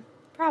found.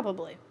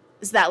 Probably.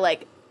 Is that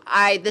like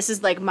this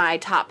is like my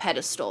top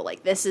pedestal.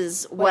 Like this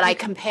is what I you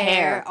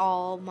compare.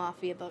 all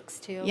mafia books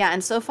to. Yeah,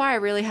 and so far I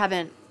really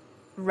haven't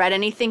read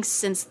anything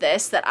since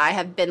this that I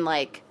have been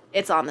like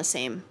it's on the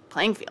same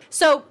playing field.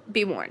 So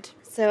be warned.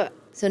 So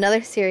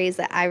another series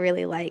that I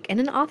really like, and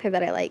an author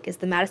that I like, is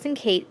the Madison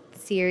Kate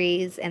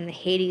series and the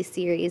Hades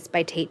series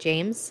by Tate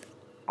James.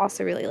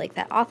 Also really like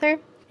that author.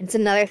 It's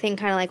another thing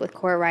kind of like with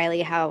Cora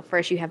Riley, how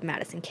first you have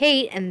Madison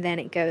Kate, and then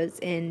it goes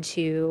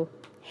into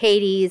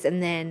Hades,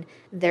 and then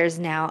there's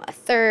now a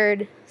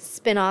third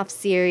spin-off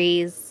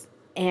series,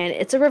 and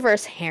it's a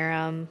reverse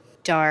harem,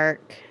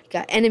 dark. You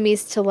got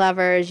enemies to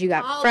lovers, you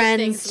got All the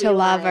friends things to we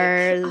like.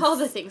 lovers. All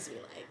the things we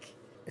like.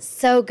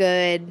 So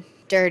good,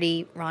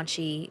 dirty,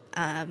 raunchy,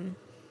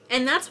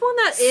 And that's one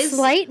that is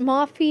slight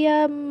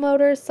mafia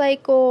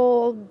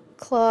motorcycle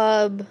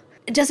club.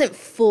 It doesn't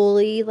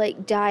fully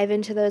like dive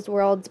into those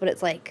worlds, but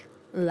it's like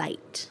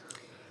light.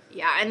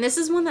 Yeah, and this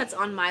is one that's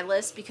on my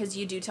list because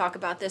you do talk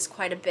about this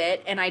quite a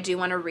bit, and I do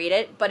want to read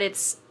it, but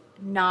it's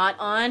not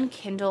on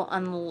Kindle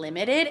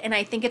Unlimited, and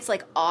I think it's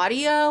like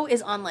audio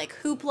is on like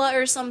Hoopla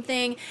or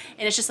something,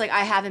 and it's just like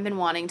I haven't been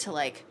wanting to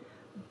like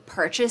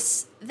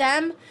purchase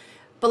them,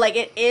 but like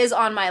it is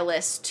on my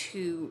list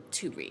to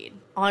read.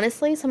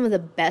 Honestly, some of the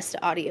best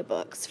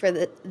audiobooks for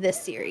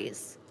this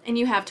series. And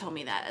you have told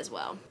me that as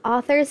well.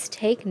 Authors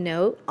take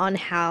note on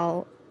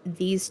how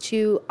these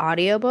two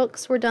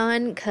audiobooks were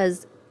done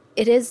because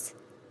it is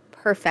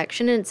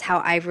perfection, and it's how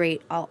I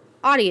rate all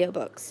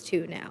audiobooks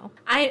too now.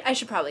 I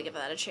should probably give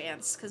that a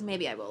chance because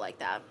maybe I will like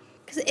that.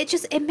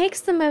 Because it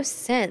makes the most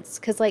sense.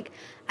 Because like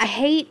I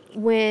hate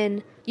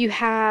when you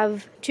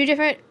have two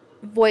different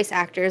voice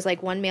actors,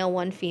 like one male,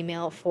 one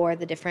female, for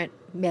the different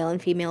male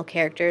and female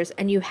characters,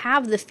 and you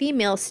have the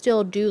female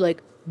still do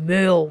like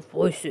male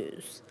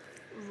voices.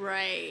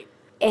 Right.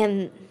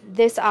 And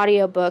this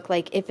audiobook,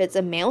 like if it's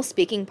a male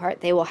speaking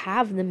part, they will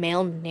have the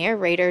male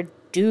narrator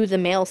do the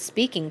male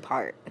speaking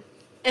part.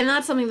 And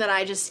that's something that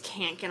I just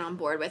can't get on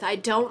board with. I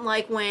don't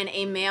like when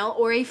a male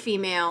or a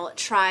female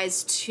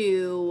tries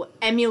to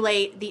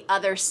emulate the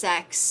other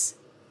sex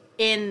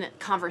in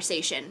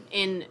conversation,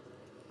 in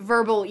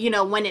verbal,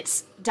 when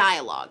it's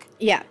dialogue.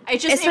 Yeah.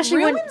 It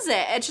ruins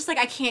it. It's just like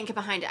I can't get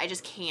behind it. I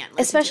just can't.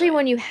 Especially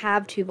when you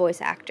have two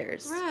voice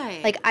actors. Right.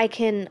 Like I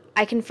can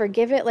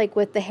forgive it like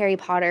with the Harry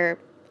Potter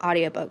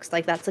audiobooks.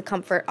 Like that's a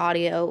comfort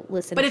audio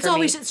listen. But it's for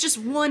always me. it's just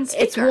one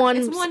speaker. It's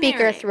one speaker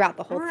narrator. throughout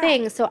the whole Right.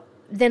 thing. So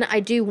then I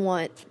do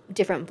want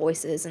different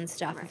voices and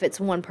stuff if it's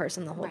one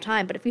person the whole Right.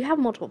 time. But if you have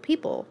multiple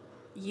people,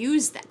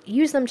 Use that.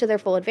 use them to their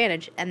full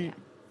advantage. And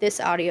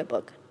this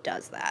audiobook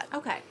does that.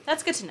 Okay,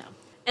 that's good to know.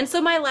 And so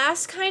my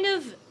last kind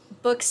of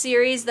book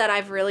series that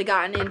I've really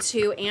gotten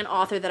into and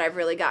author that I've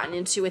really gotten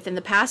into within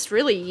the past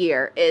really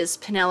year is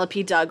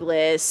Penelope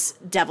Douglas,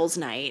 Devil's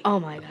Night. Oh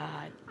my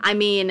God. I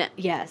mean,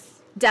 Yes.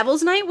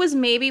 Devil's Night was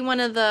maybe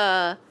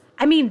Devil's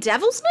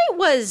Night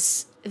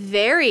was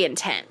very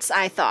intense,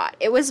 I thought.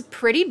 It was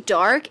pretty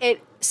dark.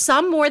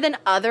 Some more than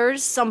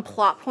others, some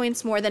plot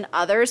points more than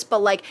others, but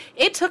like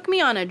it took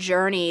me on a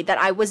journey that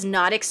I was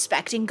not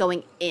expecting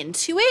going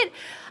into it.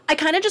 I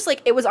kind of just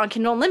like, it was on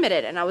Kindle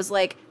Unlimited and I was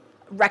like,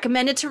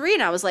 recommended to read.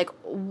 And I was like,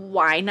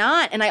 why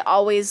not? And I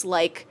always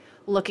like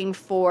looking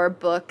for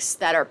books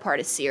that are part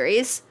of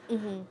series.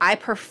 Mm-hmm. I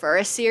prefer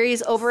a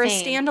series over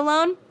Same. a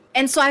standalone.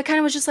 And so I kind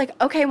of was just like,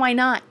 okay, why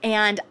not?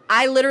 And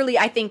I literally,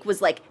 I think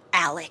was like,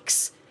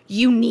 Alex,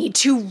 you need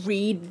to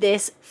read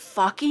this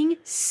fucking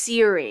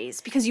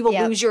series because you will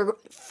Yep. lose your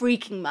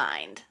freaking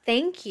mind.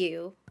 Thank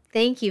you.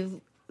 Thank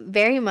you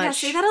very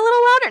much. Yeah, say that a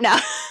little louder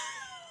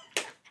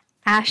now.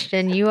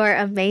 Ashton, you are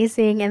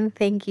amazing, and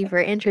thank you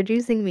for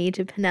introducing me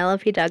to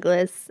Penelope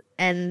Douglas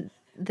and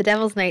the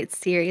Devil's Night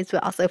series,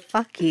 but also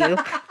fuck you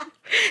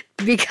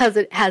because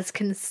it has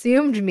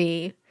consumed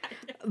me,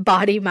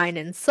 body, mind,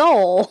 and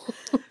soul.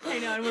 I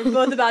know, and we're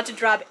both about to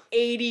drop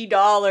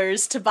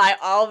 $80 to buy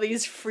all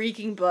these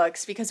freaking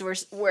books because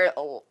we're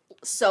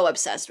so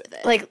obsessed with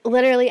it. Like,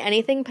 literally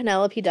anything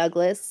Penelope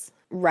Douglas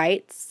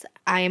writes,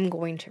 I am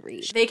going to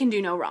read. They can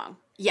do no wrong.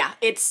 Yeah,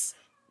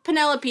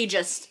 Penelope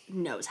just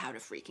knows how to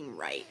freaking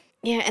write.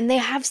 Yeah, and they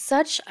have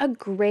such a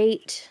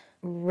great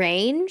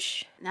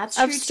range That's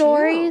of true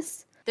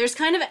stories. Too.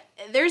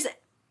 There's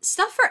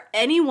stuff for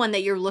anyone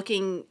that you're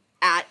looking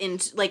at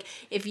like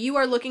if you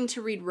are looking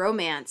to read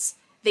romance,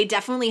 they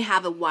definitely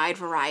have a wide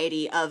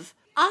variety of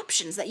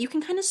options that you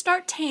can kind of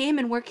start tame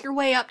and work your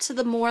way up to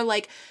the more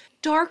like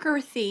darker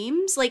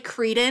themes like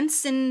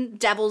Credence and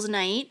Devil's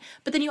Night,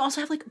 but then you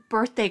also have like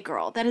Birthday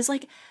Girl that is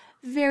like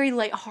very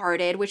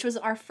lighthearted, which was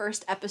our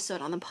first episode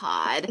on the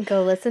pod.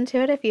 Go listen to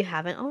it if you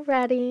haven't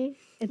already.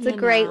 It's a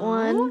great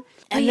one.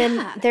 And yeah.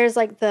 then there's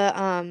like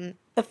the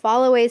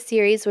Fall Away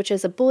series, which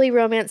is a bully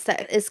romance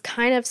that is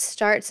kind of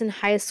starts in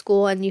high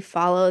school and you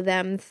follow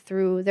them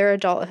through their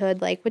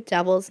adulthood, like with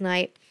Devil's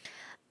Night.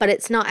 But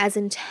it's not as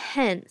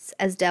intense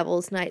as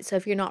Devil's Night. So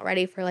if you're not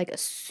ready for like a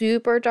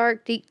super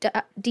dark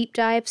deep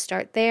dive,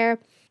 start there.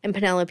 And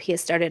Penelope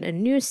has started a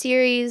new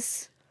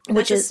series,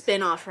 Which is a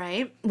spin-off,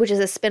 right? which is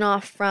a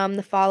spin-off from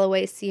the Fall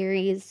Away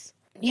series.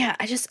 Yeah,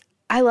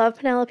 I love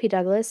Penelope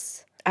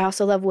Douglas. I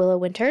also love Willow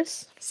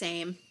Winters.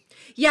 Same.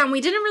 Yeah, and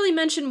we didn't really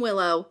mention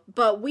Willow,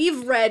 but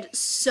we've read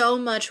so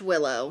much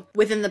Willow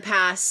within the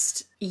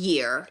past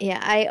year. Yeah,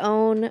 I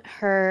own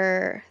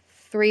her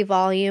 3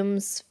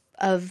 volumes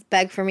of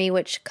Beg for Me,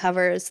 which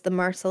covers the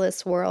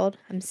Merciless World.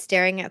 I'm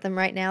staring at them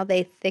right now.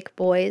 They thick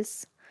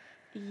boys.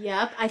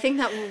 Yep. I think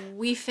that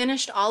we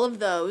finished all of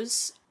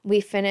those. We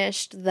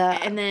finished the...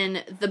 And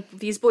then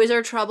These Boys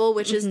Are Trouble,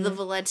 which is the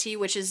Valenti,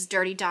 which is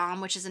Dirty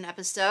Dom, which is an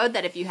episode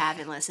that if you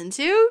haven't listened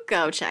to,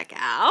 go check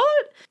out.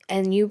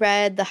 And you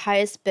read the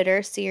Highest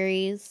Bidder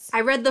series. I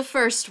read the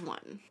first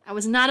one. I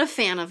was not a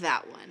fan of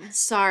that one.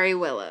 Sorry,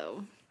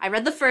 Willow. I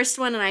read the first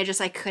one and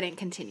I couldn't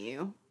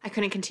continue. I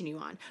couldn't continue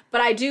on. But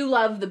I do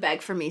love the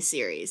Beg for Me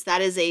series.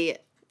 That is a...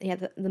 Yeah,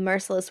 the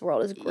Merciless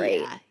World is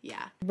great.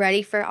 Yeah.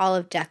 Ready for all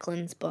of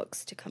Declan's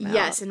books to come out.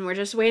 Yes, and we're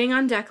just waiting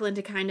on Declan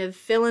to kind of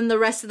fill in the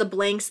rest of the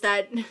blanks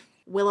that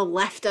Willow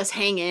left us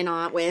hanging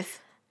on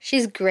with.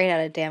 She's great at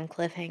a damn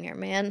cliffhanger,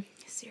 man.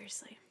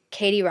 Seriously.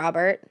 Katie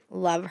Robert,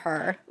 love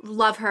her.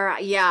 Love her,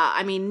 yeah.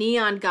 I mean,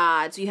 Neon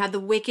Gods. You have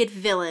the Wicked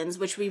Villains,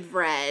 which we've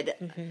read.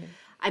 Mm-hmm.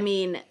 I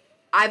mean,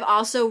 I've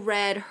also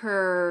read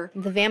her...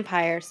 The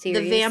Vampire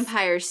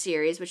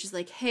series. Which is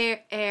like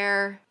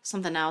Air,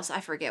 something else. I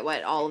forget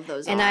what all of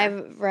those are. And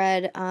I've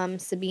read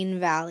Sabine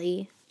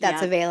Valley.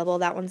 That's available.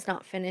 That one's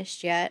not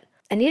finished yet.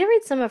 I need to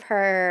read some of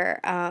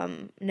her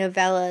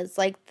novellas,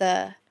 like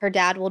Her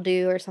Dad Will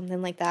Do or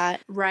something like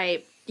that.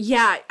 Right.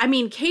 Yeah, I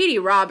mean, Katie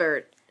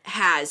Robert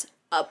has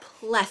a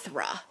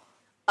plethora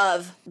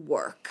of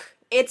work.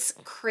 It's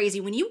crazy.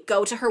 When you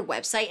go to her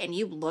website and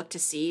you look to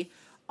see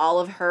all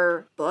of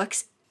her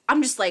books,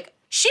 I'm just like,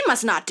 she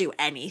must not do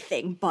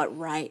anything but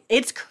write.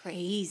 It's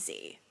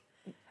crazy.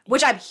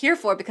 Which I'm here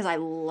for because I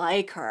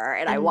like her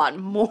and I want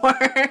more.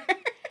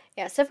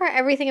 Yeah, so far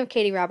everything of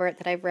Katie Robert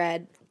that I've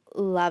read,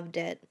 loved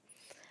it.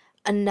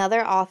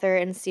 Another author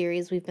and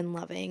series we've been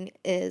loving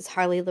is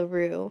Harley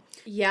LaRue.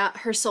 Yeah,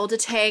 Her Soul to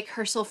Take,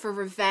 Her Soul for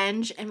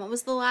Revenge, and what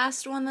was the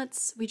last one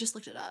we just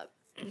looked it up?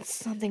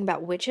 Something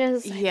about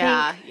witches, I think.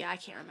 Yeah, I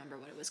can't remember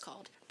what it was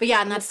called. But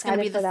yeah, and that's going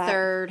to be the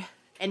third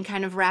and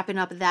kind of wrapping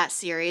up that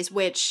series,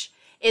 which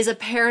is a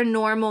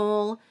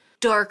paranormal,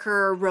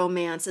 darker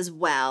romance as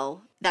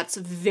well. That's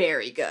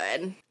very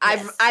good.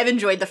 Yes. I've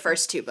enjoyed the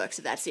first 2 books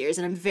of that series,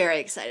 and I'm very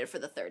excited for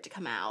the third to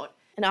come out.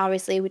 And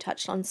obviously we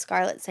touched on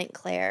Scarlett St.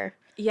 Clair.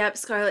 Yep,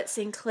 Scarlett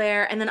St.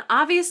 Clair. And then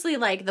obviously,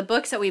 like, the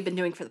books that we've been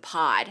doing for the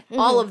pod,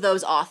 all of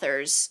those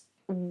authors,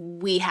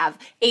 we have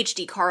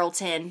H.D.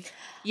 Carlton.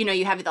 You know,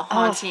 you have The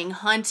Haunting,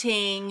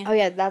 Hunting. Oh,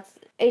 yeah, that's...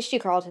 H.D.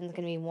 Carlton's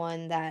going to be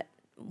one that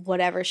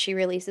whatever she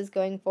releases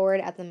going forward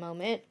at the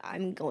moment,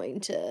 I'm going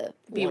to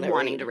be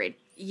wanting to read.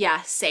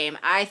 Yeah, same.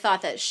 I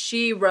thought that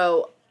she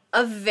wrote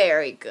a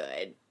very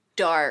good,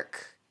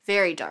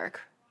 very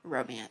dark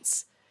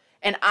romance.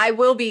 And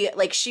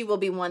she will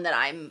be one that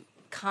I'm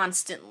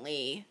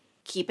constantly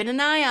keeping an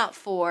eye out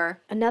for.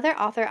 Another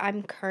author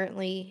I'm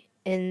currently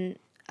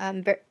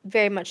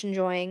very much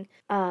enjoying,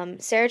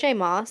 Sarah J.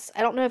 Maas.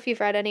 I don't know if you've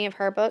read any of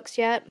her books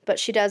yet, but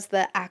she does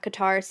the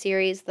ACOTAR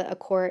series, A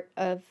Court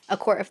of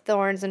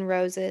Thorns and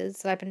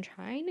Roses, that I've been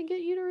trying to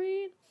get you to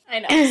read. I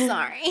know,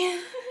 sorry.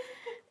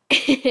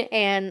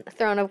 And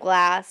Throne of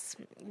Glass.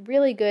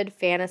 Really good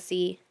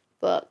fantasy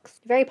books.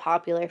 Very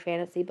popular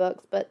fantasy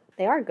books, but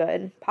they are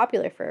good.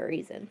 Popular for a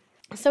reason.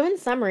 So in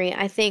summary,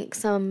 I think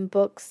some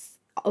books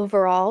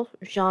overall,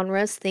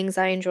 genres, things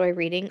I enjoy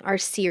reading are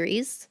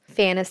series,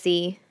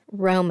 fantasy,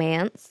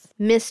 romance,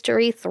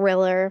 mystery,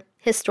 thriller,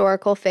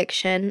 historical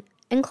fiction,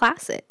 and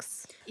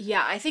classics.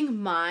 Yeah, I think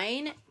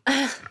mine,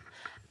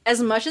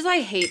 as much as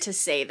I hate to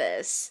say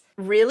this,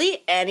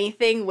 really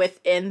anything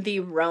within the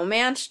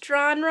romance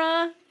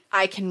genre,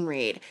 I can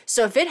read.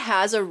 So if it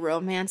has a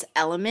romance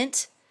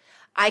element,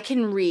 I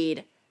can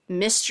read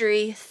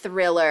mystery,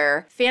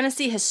 thriller,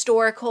 fantasy,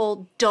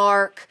 historical,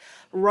 dark,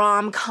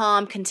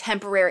 rom-com,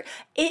 contemporary.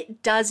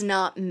 It does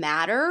not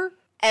matter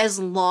as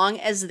long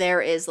as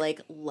there is,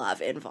 like,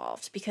 love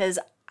involved, because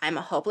I'm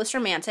a hopeless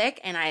romantic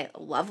and I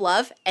love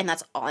love and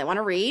that's all I want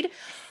to read.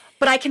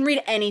 But I can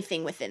read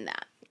anything within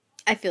that.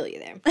 I feel you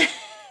there.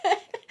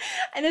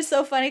 And it's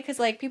so funny because,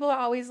 like, people are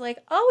always like,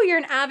 oh, you're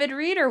an avid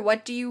reader.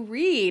 What do you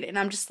read? And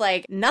I'm just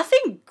like,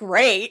 nothing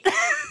great.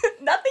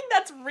 Nothing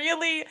that's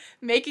really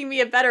making me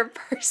a better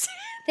person.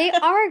 They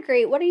are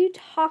great. What are you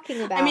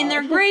talking about? I mean,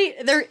 they're great.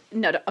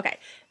 Okay.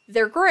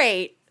 They're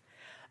great,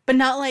 but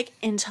not, like,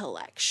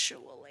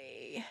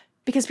 intellectually.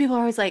 Because people are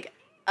always like,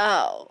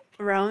 oh,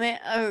 romance?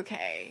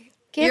 Okay.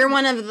 You're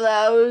one of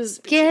those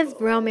people.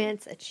 Give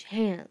romance a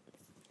chance.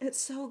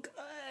 It's so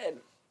good.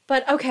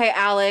 But okay,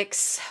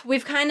 Alex,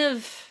 we've kind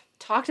of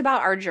talked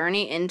about our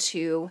journey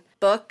into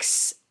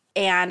books,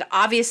 and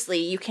obviously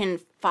you can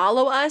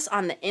follow us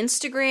on the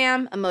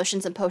Instagram,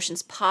 Emotions and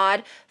Potions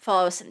Pod.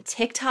 Follow us on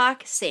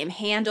TikTok, same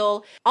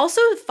handle.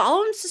 Also,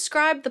 follow and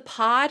subscribe the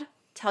pod.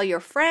 Tell your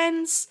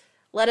friends.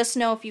 Let us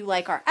know if you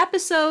like our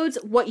episodes,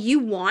 what you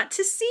want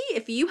to see.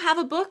 If you have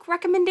a book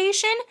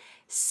recommendation,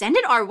 send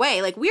it our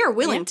way. Like, we are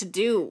willing to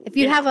do. If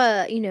you have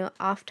a,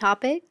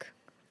 off-topic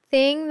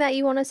thing that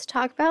you want us to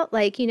talk about,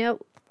 like,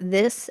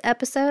 this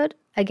episode,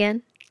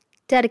 again,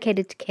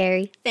 dedicated to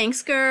Carrie.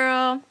 Thanks,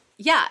 girl.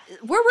 Yeah,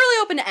 we're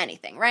really open to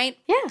anything, right?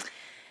 Yeah.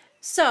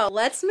 So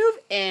let's move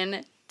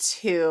in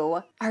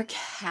to our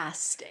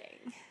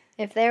casting.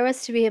 If there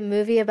was to be a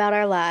movie about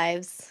our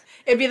lives,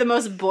 It'd be the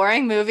most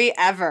boring movie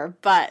ever,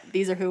 but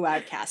these are who I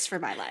would cast for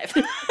my life.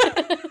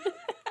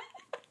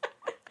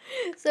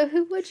 so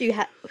who would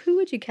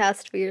you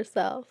cast for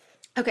yourself?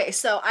 Okay,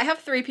 so I have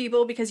 3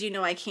 people because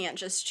I can't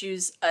just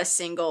choose a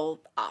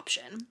single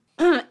option.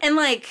 And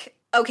like,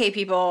 okay,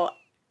 people,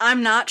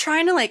 I'm not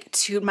trying to like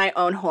toot my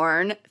own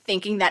horn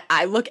thinking that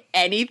I look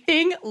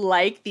anything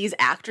like these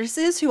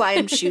actresses who I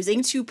am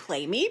choosing to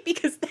play me,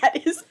 because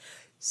that is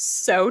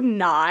so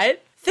not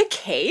the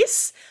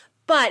case.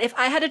 But if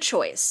I had a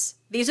choice,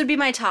 these would be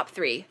my top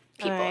 3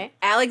 people. All right.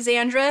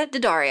 Alexandra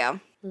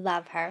Daddario.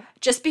 Love her.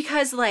 Just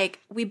because, like,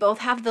 we both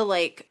have the,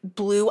 like,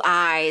 blue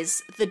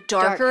eyes, the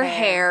darker Dark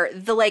hair. hair,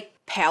 the, like,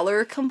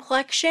 paler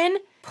complexion.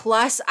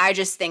 Plus, I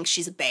just think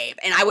she's a babe,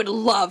 and I would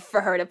love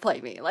for her to play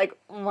me. Like,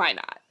 why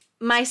not?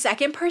 My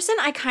second person,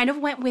 I kind of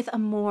went with a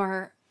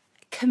more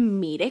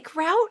comedic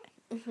route,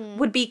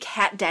 would be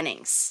Kat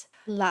Dennings.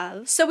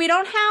 Love. So we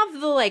don't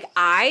have the, like,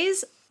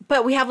 eyes,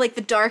 but we have, like,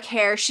 the dark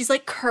hair. She's,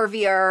 like,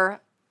 curvier.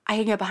 I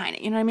can get behind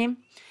it, you know what I mean?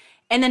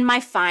 And then my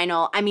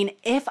final, I mean,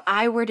 if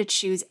I were to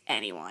choose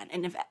anyone,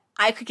 and if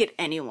I could get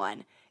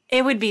anyone,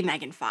 it would be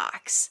Megan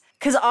Fox.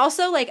 Because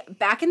also, like,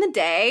 back in the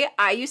day,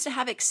 I used to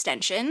have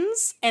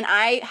extensions, and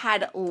I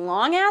had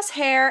long-ass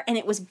hair, and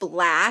it was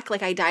black.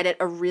 Like, I dyed it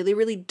a really,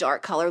 really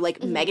dark color,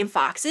 like Megan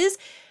Fox's.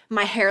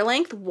 My hair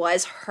length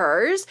was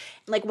hers.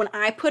 Like, when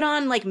I put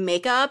on, like,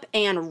 makeup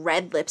and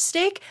red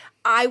lipstick,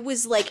 I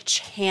was, like,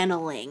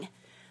 channeling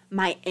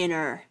my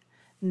inner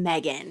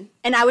Megan.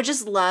 And I would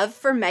just love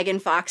for Megan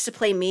Fox to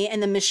play me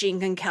and the Machine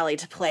Gun Kelly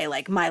to play,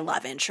 like, my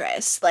love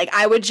interest. Like,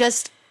 I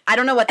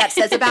don't know what that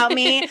says about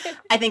me.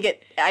 I think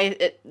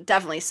it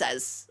definitely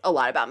says a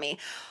lot about me.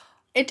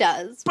 It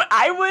does. But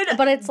I would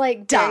But it's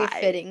like very die.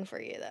 fitting for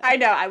you though. I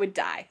know, I would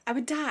die.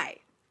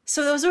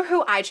 So those are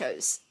who I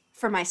chose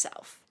for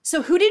myself.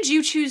 So who did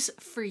you choose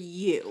for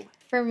you?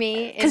 For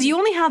me, Because you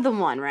only had the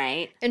one,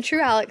 right? in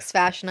true Alex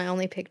fashion, I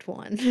only picked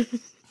one.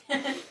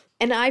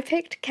 And I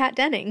picked Kat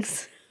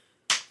Dennings.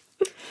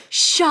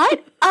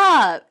 Shut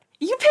up.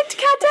 You picked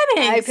Kat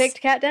Dennings. I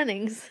picked Kat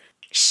Dennings.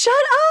 Shut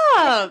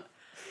up.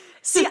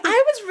 See,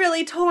 I was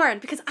really torn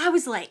because I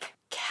was like,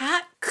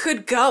 Kat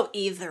could go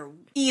either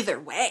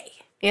way.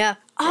 Yeah.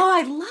 Oh,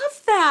 I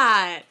love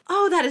that.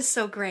 Oh, that is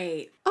so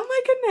great. Oh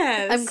my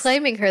goodness. I'm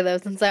claiming her though,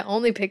 since I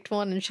only picked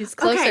one and she's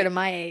closer Okay. to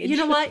my age. You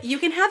know what? You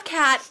can have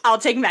Kat. I'll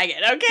take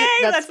Megan, okay?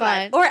 That's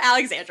fine. Or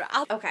Alexandra.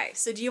 Okay,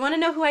 so do you want to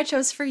know who I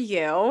chose for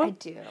you? I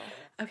do.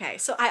 Okay,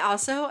 so I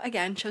also,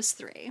 again, chose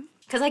 3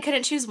 because I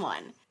couldn't choose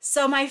one.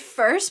 So my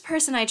first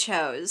person I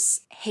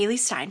chose, Haley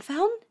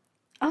Steinfeld.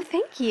 Oh,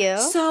 thank you.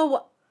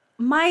 So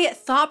my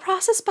thought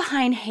process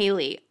behind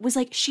Haley was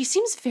like, she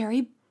seems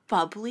very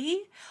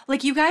bubbly.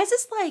 Like, you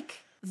guys' like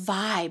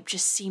vibe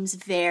just seems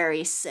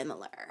very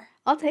similar.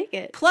 I'll take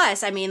it.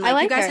 Plus, I mean, like,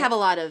 like you guys her. have a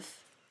lot of,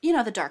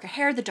 the darker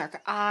hair, the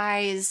darker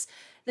eyes.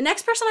 The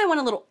next person I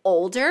went a little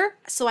older,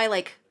 so I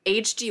like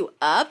aged you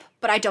up,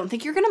 but I don't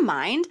think you're gonna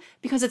mind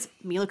because it's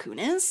Mila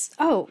Kunis.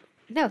 Oh,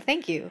 no,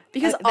 thank you.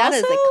 Because that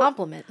is also- a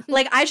compliment.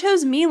 Like, I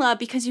chose Mila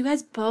because you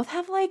guys both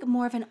have, like,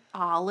 more of an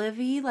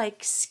olivey,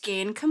 like,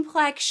 skin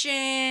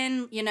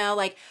complexion,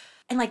 like,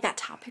 and, like, that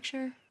top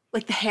picture.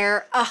 Like, the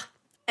hair, ugh.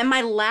 And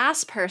my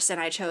last person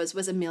I chose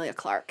was Emilia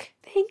Clarke.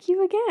 Thank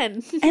you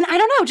again. And I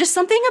don't know, just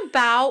something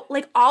about,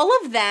 like, all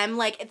of them,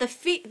 like, the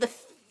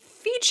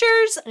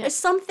features,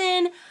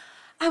 something.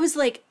 I was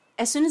like,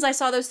 as soon as I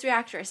saw those 3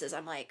 actresses,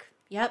 I'm like,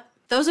 yep,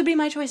 those would be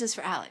my choices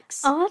for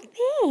Alex. Oh,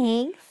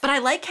 thanks. But I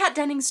like Kat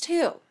Dennings,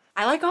 too.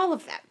 I like all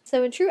of them.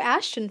 So in true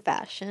Ashton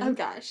fashion,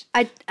 gosh.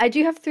 I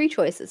do have 3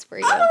 choices for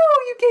you.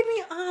 Oh, you gave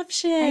me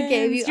options. I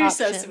gave you You're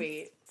options. so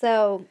sweet.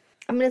 So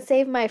I'm going to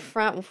save my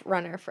front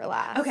runner for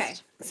last. Okay.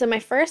 So my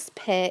first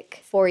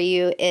pick for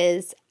you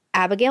is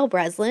Abigail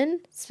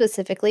Breslin,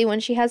 specifically when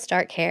she has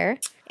dark hair,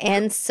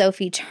 and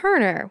Sophie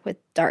Turner with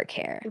dark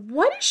hair.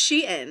 What is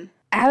she in?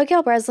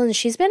 Abigail Breslin,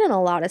 she's been in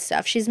a lot of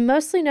stuff. She's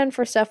mostly known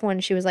for stuff when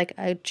she was like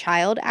a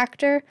child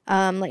actor.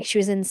 Like she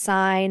was in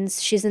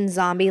Signs, she's in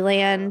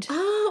Zombieland.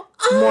 Oh,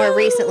 More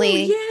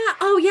recently. Yeah.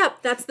 Oh, yeah.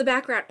 That's the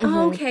background.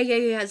 Oh, okay.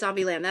 Yeah.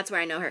 Zombieland. That's where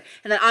I know her.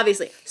 And then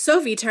obviously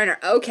Sophie Turner.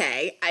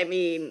 Okay. I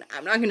mean,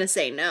 I'm not gonna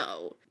say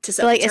no to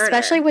Sophie But like Turner.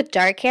 especially with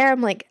dark hair,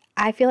 I'm like,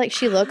 I feel like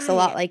she looks a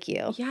lot like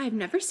you. Yeah, I've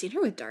never seen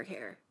her with dark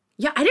hair.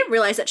 Yeah, I didn't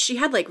realize that she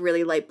had like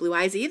really light blue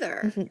eyes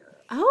either.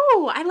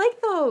 Oh, I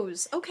like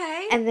those.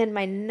 Okay. And then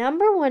my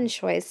number one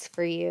choice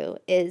for you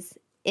is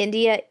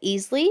India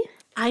Easley.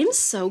 I'm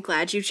so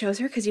glad you chose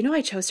her because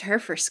I chose her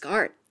for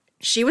Scarred.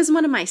 She was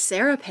one of my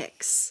Sarah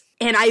picks.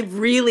 And I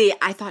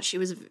thought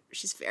she's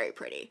very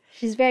pretty.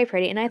 She's very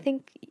pretty, and I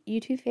think you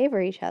two favor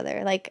each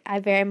other. Like, I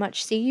very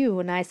much see you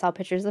when I saw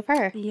pictures of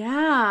her.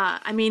 Yeah.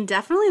 I mean,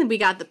 definitely we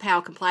got the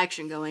pale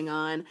complexion going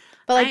on.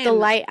 But, like, I the am-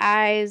 light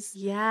eyes.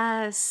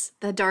 Yes.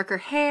 The darker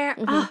hair.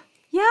 Ah,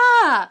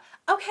 yeah.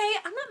 Okay.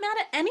 I'm not mad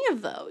at any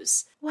of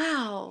those.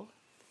 Wow.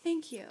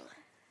 Thank you.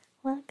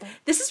 Welcome.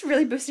 This is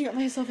really boosting up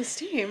my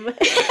self-esteem.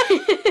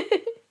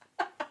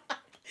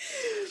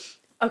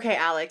 Okay,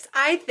 Alex,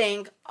 I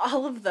think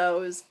all of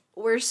those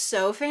were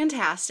so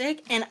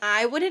fantastic, and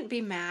I wouldn't be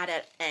mad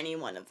at any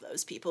one of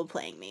those people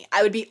playing me.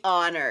 I would be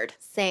honored.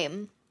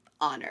 Same.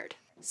 Honored.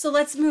 So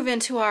let's move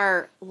into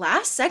our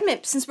last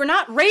segment. Since we're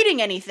not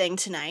rating anything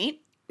tonight,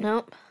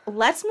 Nope.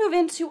 let's move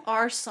into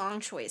our song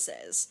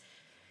choices.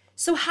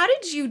 So how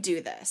did you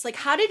do this? Like,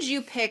 how did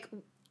you pick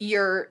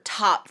your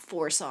top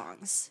 4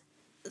 songs?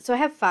 So I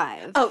have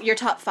 5. Oh, your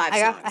top 5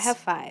 songs. I have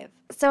 5.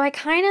 So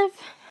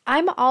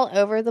I'm all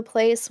over the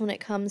place when it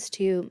comes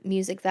to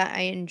music that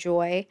I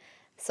enjoy.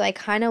 So I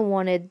kind of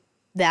wanted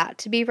that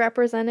to be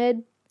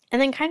represented.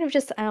 And then kind of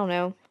just, I don't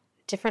know,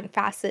 different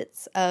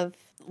facets of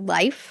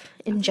life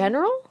in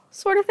general,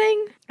 sort of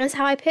thing. That's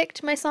how I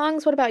picked my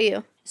songs. What about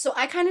you? So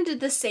I kind of did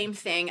the same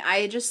thing.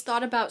 I just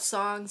thought about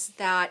songs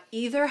that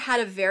either had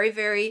a very,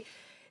 very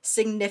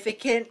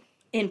significant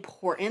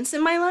importance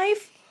in my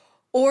life,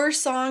 or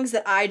songs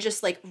that I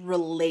just like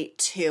relate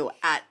to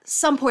at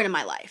some point in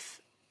my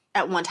life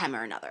at one time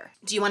or another.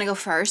 Do you want to go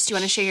first? Do you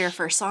want to share your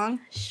first song?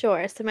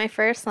 Sure. So my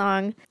first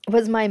song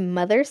was my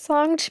mother's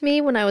song to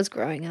me when I was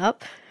growing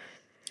up.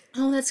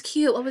 Oh, that's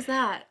cute. What was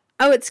that?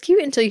 Oh, it's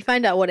cute until you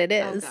find out what it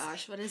Oh is.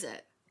 gosh, what is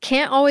it?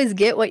 Can't Always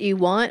Get What You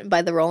Want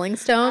by the Rolling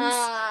Stones.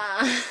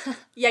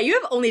 Yeah, you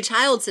have only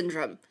child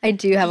syndrome. I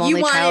do have only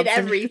You child wanted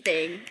syndrome.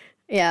 everything.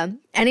 Yeah.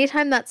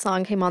 Anytime that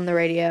song came on the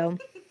radio,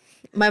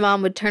 my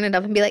mom would turn it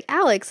up and be like,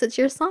 Alex, it's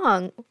your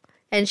song.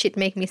 And she'd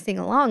make me sing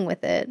along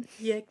with it.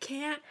 You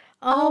can't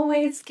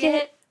Always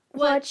get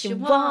what you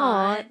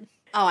want.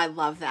 Oh, I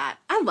love that.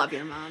 I love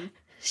your mom.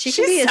 She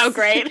She's so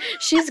great.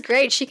 She's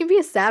great. She can be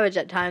a savage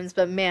at times,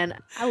 but man,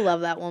 I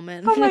love that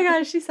woman. Oh my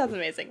gosh, she sounds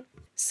amazing.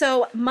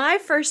 So my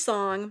first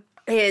song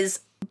is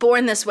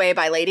Born This Way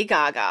by Lady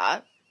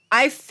Gaga.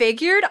 I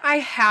figured I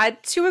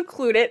had to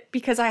include it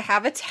because I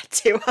have a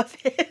tattoo of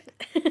it.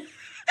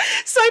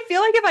 So I feel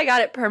like if I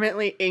got it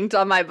permanently inked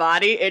on my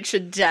body, it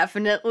should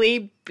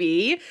definitely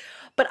be.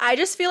 But I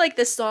just feel like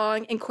this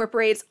song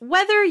incorporates,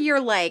 whether you're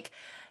like,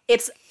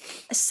 it's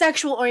a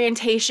sexual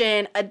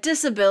orientation, a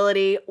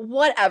disability,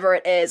 whatever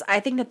it is, I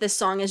think that this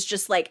song is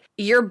just like,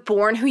 you're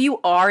born who you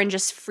are and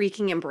just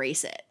freaking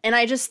embrace it. And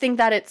I just think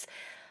that it's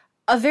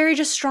a very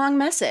just strong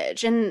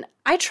message. And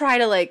I try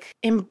to like,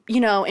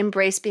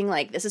 embrace being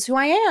like, this is who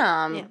I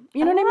am. Yeah.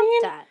 You know what I love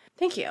mean? that.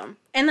 Thank you.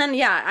 And then,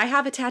 yeah, I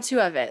have a tattoo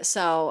of it.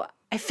 So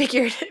I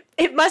figured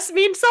it must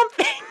mean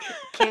something.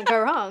 Can't go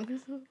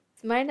wrong.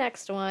 My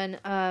next one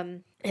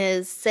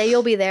is Say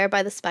You'll Be There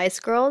by the Spice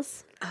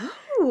Girls.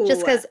 Oh.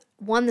 Just because,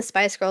 one, the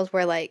Spice Girls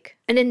were like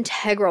an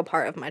integral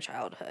part of my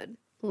childhood.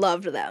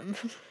 Loved them.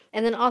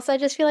 And then also, I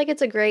just feel like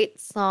it's a great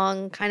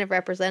song kind of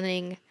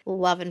representing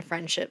love and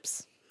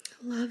friendships.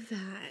 Love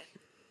that.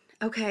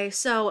 Okay,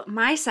 so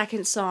my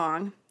second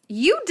song,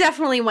 you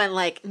definitely went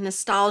like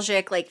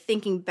nostalgic, like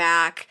thinking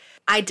back.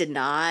 I did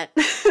not.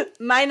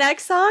 My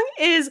next song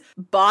is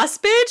Boss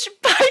Bitch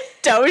by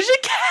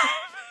Doja Cat.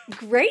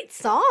 Great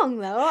song,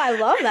 though. I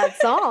love that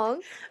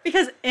song.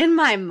 Because in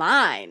my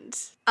mind,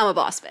 I'm a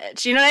boss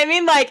bitch. You know what I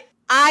mean? Like,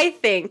 I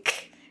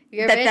think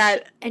You're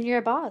rich and you're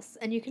a boss,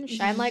 and you can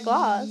shine like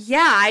glass.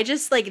 Yeah, I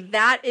just like,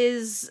 that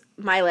is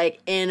my like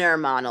inner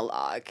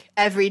monologue.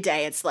 Every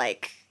day it's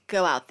like,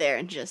 go out there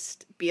and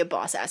just be a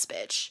boss ass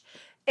bitch.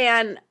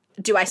 And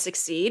do I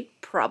succeed?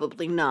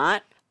 Probably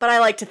not. But I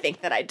like to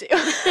think that I do.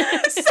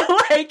 So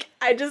like,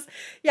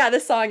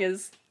 this song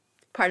is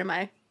part of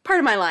my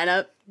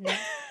lineup.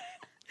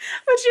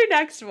 What's your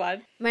next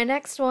one? My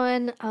next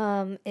one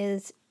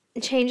is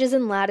Changes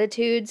in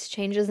Latitudes,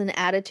 Changes in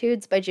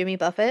Attitudes by Jimmy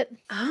Buffett.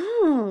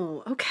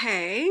 Oh,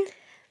 okay.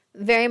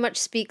 Very much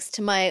speaks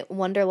to my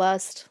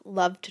wanderlust,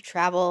 love to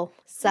travel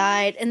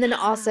side. And then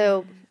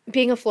also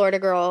being a Florida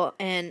girl,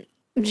 and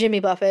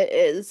Jimmy Buffett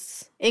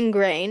is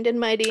ingrained in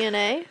my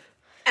DNA.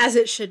 As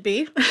it should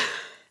be.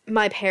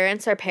 My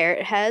parents are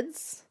parrot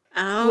heads,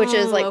 Oh, which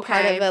is like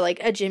okay. part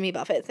of a Jimmy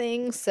Buffett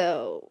thing.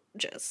 So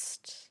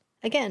just,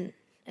 again,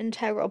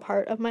 integral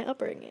part of my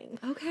upbringing.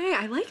 Okay,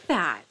 I like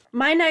that.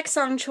 My next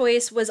song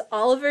choice was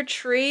Oliver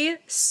Tree,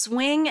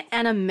 Swing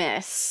and a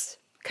Miss.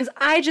 Because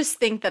I just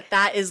think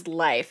that is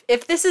life.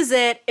 If this is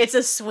it, it's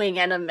a swing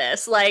and a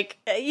miss. Like,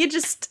 you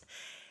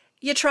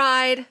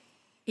tried,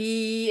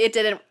 it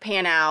didn't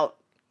pan out.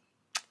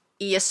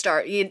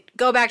 You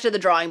go back to the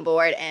drawing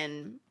board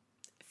and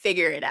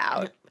figure it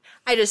out.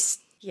 It's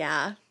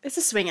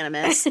a swing and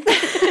a miss.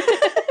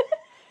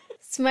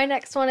 So my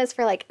next one is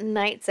for like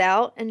nights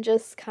out and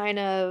just kind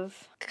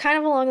of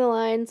along the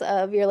lines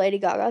of your Lady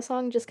Gaga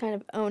song, just kind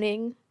of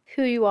owning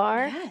who you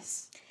are.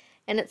 Yes.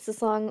 And it's the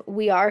song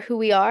We Are Who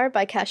We Are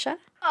by Kesha.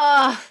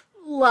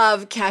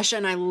 Love Kesha,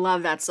 and I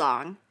love that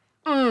song.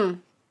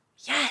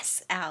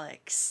 Yes,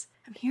 Alex.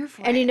 I'm here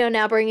for And it.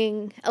 now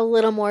bringing a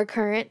little more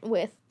current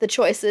with the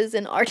choices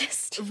in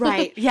artist.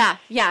 Right. Yeah.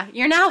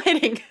 You're now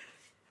hitting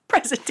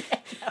present day.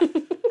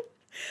 No.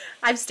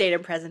 I've stayed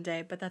in present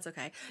day, but that's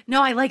okay.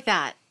 No, I like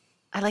that.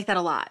 I like that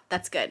a lot.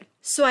 That's good.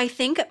 So I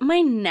think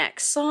my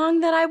next song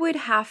that I would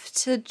have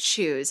to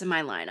choose in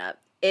my lineup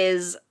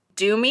is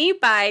Do Me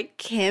by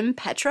Kim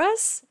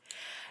Petras.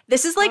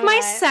 This is like my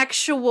Alright.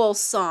 sexual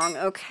song,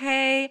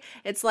 okay?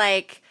 It's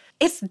like,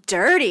 it's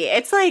dirty.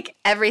 It's like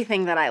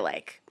everything that I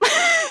like.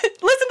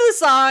 Listen to the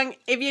song.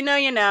 If you know,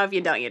 you know. If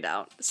you don't, you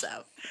don't. So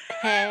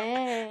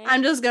Hey.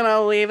 I'm just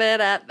gonna leave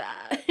it at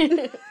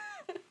that.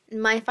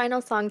 My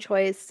final song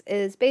choice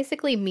is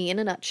basically me in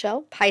a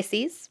nutshell.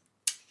 Pisces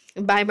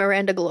by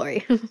Miranda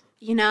Glory.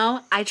 You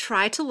know, I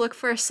tried to look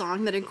for a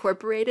song that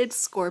incorporated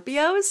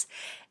Scorpios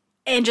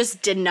and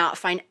just did not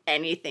find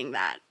anything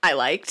that I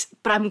liked.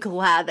 But I'm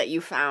glad that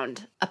you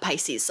found a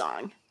Pisces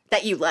song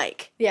that you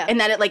like. Yeah. And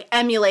that it like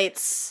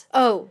emulates.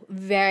 Oh,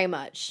 very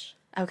much.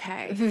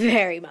 Okay.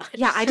 Very much.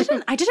 Yeah, I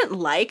didn't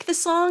like the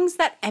songs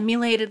that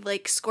emulated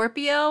like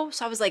Scorpio.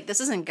 So I was like,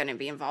 this isn't gonna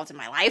be involved in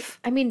my life.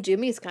 I mean, Do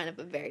Me is kind of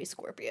a very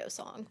Scorpio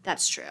song.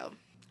 That's true.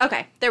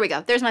 Okay, there we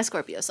go. There's my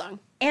Scorpio song.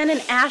 And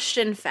in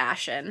Ashton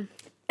fashion.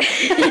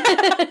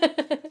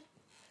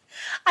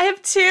 I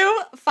have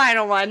two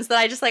final ones that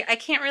I just like, I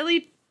can't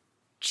really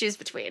choose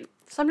between.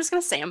 So I'm just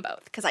going to say them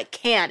both because I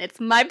can. It's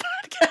my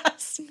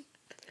podcast. Give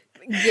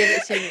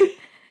it to me.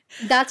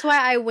 That's why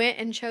I went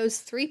and chose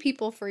 3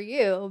 people for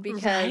you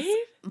because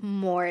Right?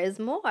 more is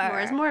more. More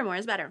is more, more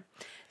is better.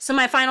 So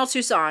my final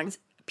 2 songs,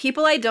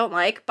 People I Don't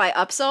Like by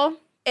Upsell.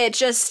 It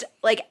just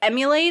like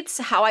emulates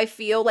how I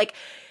feel like,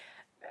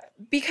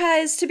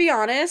 because to be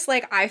honest,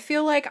 like I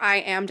feel like I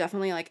am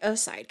definitely like a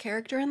side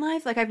character in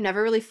life. Like I've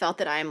never really felt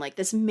that I'm like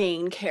this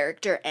main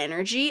character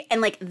energy.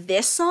 And like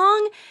this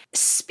song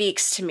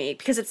speaks to me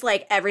because it's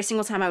like every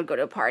single time I would go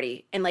to a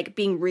party and like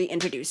being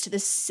reintroduced to the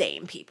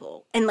same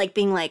people and like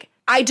being like,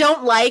 I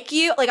don't like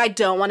you. Like I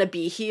don't want to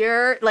be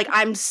here. Like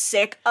I'm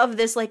sick of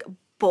this like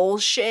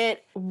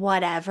bullshit,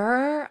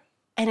 whatever.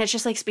 And it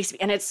just like speaks to me.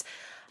 And it's,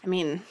 I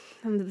mean,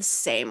 I'm the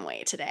same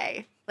way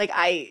today. Like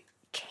I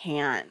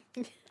can't.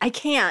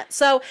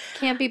 So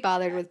Can't be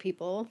bothered with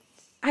people.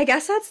 I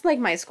guess that's like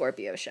my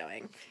Scorpio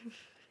showing.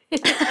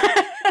 And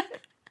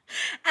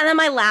then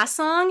my last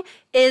song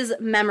is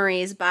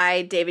Memories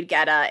by David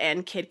Guetta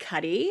and Kid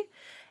Cudi.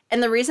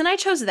 And the reason I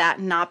chose that,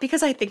 not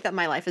because I think that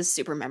my life is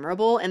super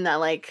memorable and that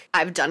like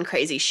I've done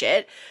crazy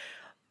shit,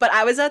 but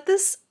I was at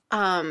this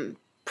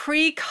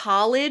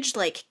pre-college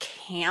like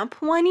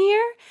camp one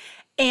year,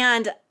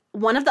 and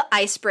one of the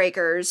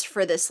icebreakers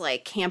for this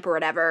like camp or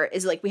whatever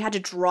is like we had to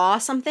draw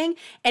something,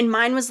 and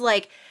mine was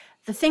like,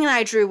 the thing that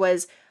I drew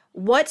was,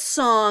 what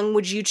song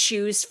would you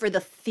choose for the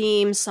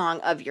theme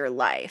song of your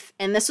life?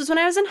 And this was when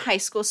I was in high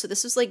school, so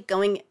this was like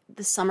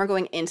the summer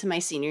going into my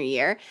senior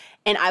year,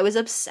 and I was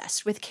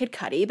obsessed with Kid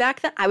Cudi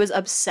back then. I was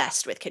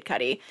obsessed with Kid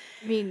Cudi.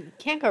 I mean,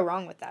 can't go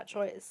wrong with that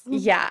choice.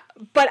 Yeah,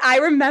 but I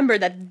remember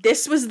that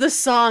this was the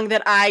song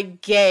that I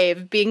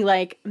gave, being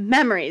like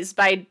Memories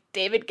by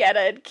David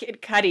Guetta and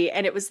Kid Cudi,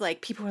 and it was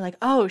like people were like,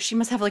 "Oh, she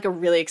must have like a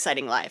really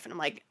exciting life," and I'm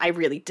like, "I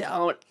really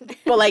don't."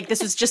 But like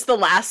this was just the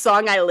last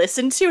song I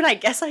listened to, and I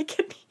guess I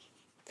could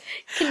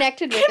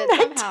Connected with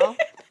it somehow.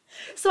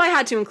 So I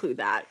had to include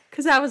that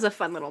because that was a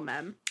fun little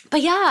meme.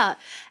 But yeah,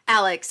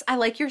 Alex, I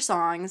like your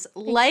songs.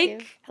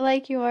 Thank you. I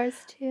like yours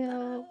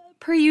too.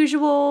 Per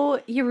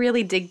usual, you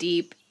really dig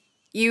deep.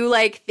 You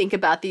like think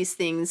about these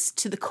things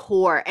to the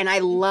core, and I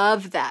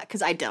love that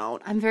because I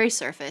don't. I'm very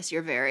surface.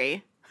 You're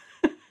very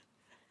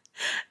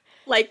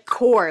like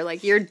core.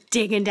 Like you're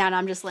digging down.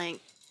 I'm just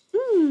like,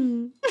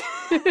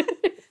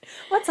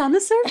 what's on the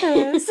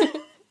surface?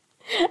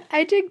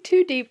 I dig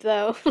too deep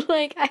though.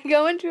 Like I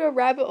go into a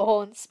rabbit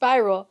hole and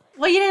spiral,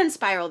 Well, you didn't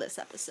spiral this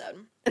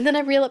episode. and then I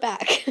reel it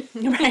back.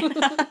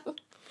 Right.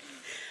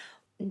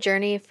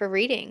 Journey for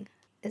reading.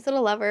 Is it a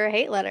love or a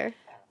hate letter?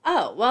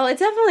 Oh, well, it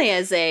definitely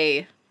is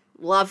a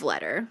love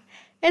letter.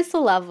 It's a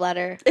love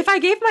letter. If I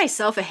gave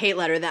myself a hate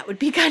letter, that would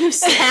be kind of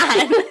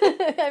sad.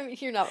 I mean,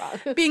 you're not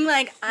wrong. Being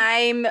like,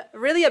 I'm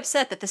really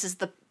upset that this is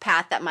the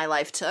path that my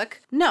life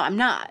took. No, I'm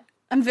not.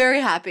 I'm very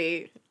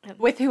happy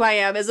with who I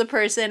am as a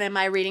person and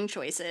my reading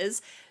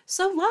choices.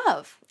 So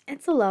love.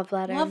 It's a love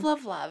letter. Love,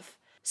 love, love.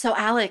 So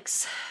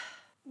Alex,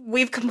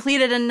 we've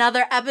completed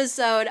another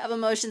episode of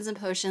Emotions and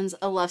Potions,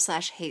 a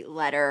love/hate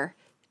letter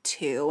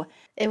 2.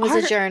 It was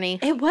a journey.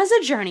 It was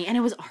a journey, and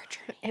it was our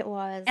journey. It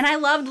was. And I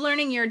loved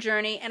learning your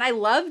journey, and I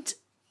loved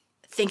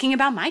thinking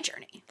about my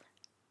journey.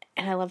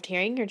 And I loved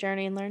hearing your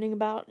journey and learning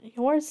about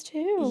yours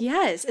too.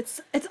 Yes,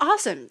 it's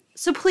awesome.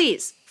 So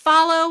please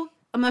follow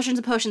Emotions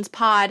and Potions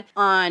Pod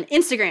on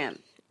Instagram.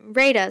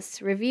 Rate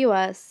us, review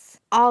us,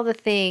 all the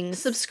things.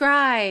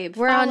 Subscribe.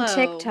 We're on follow.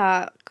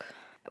 TikTok.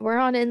 We're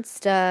on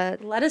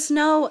Insta. Let us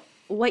know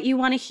what you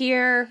want to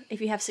hear.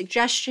 If you have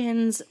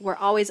suggestions, we're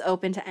always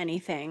open to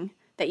anything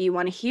that you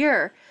want to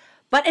hear.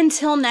 But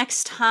until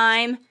next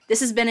time, this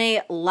has been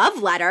a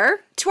love letter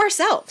to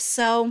ourselves.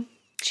 So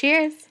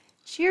Cheers.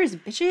 cheers,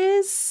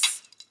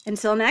 bitches.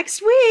 Until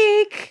next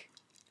week.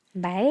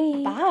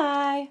 Bye.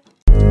 Bye.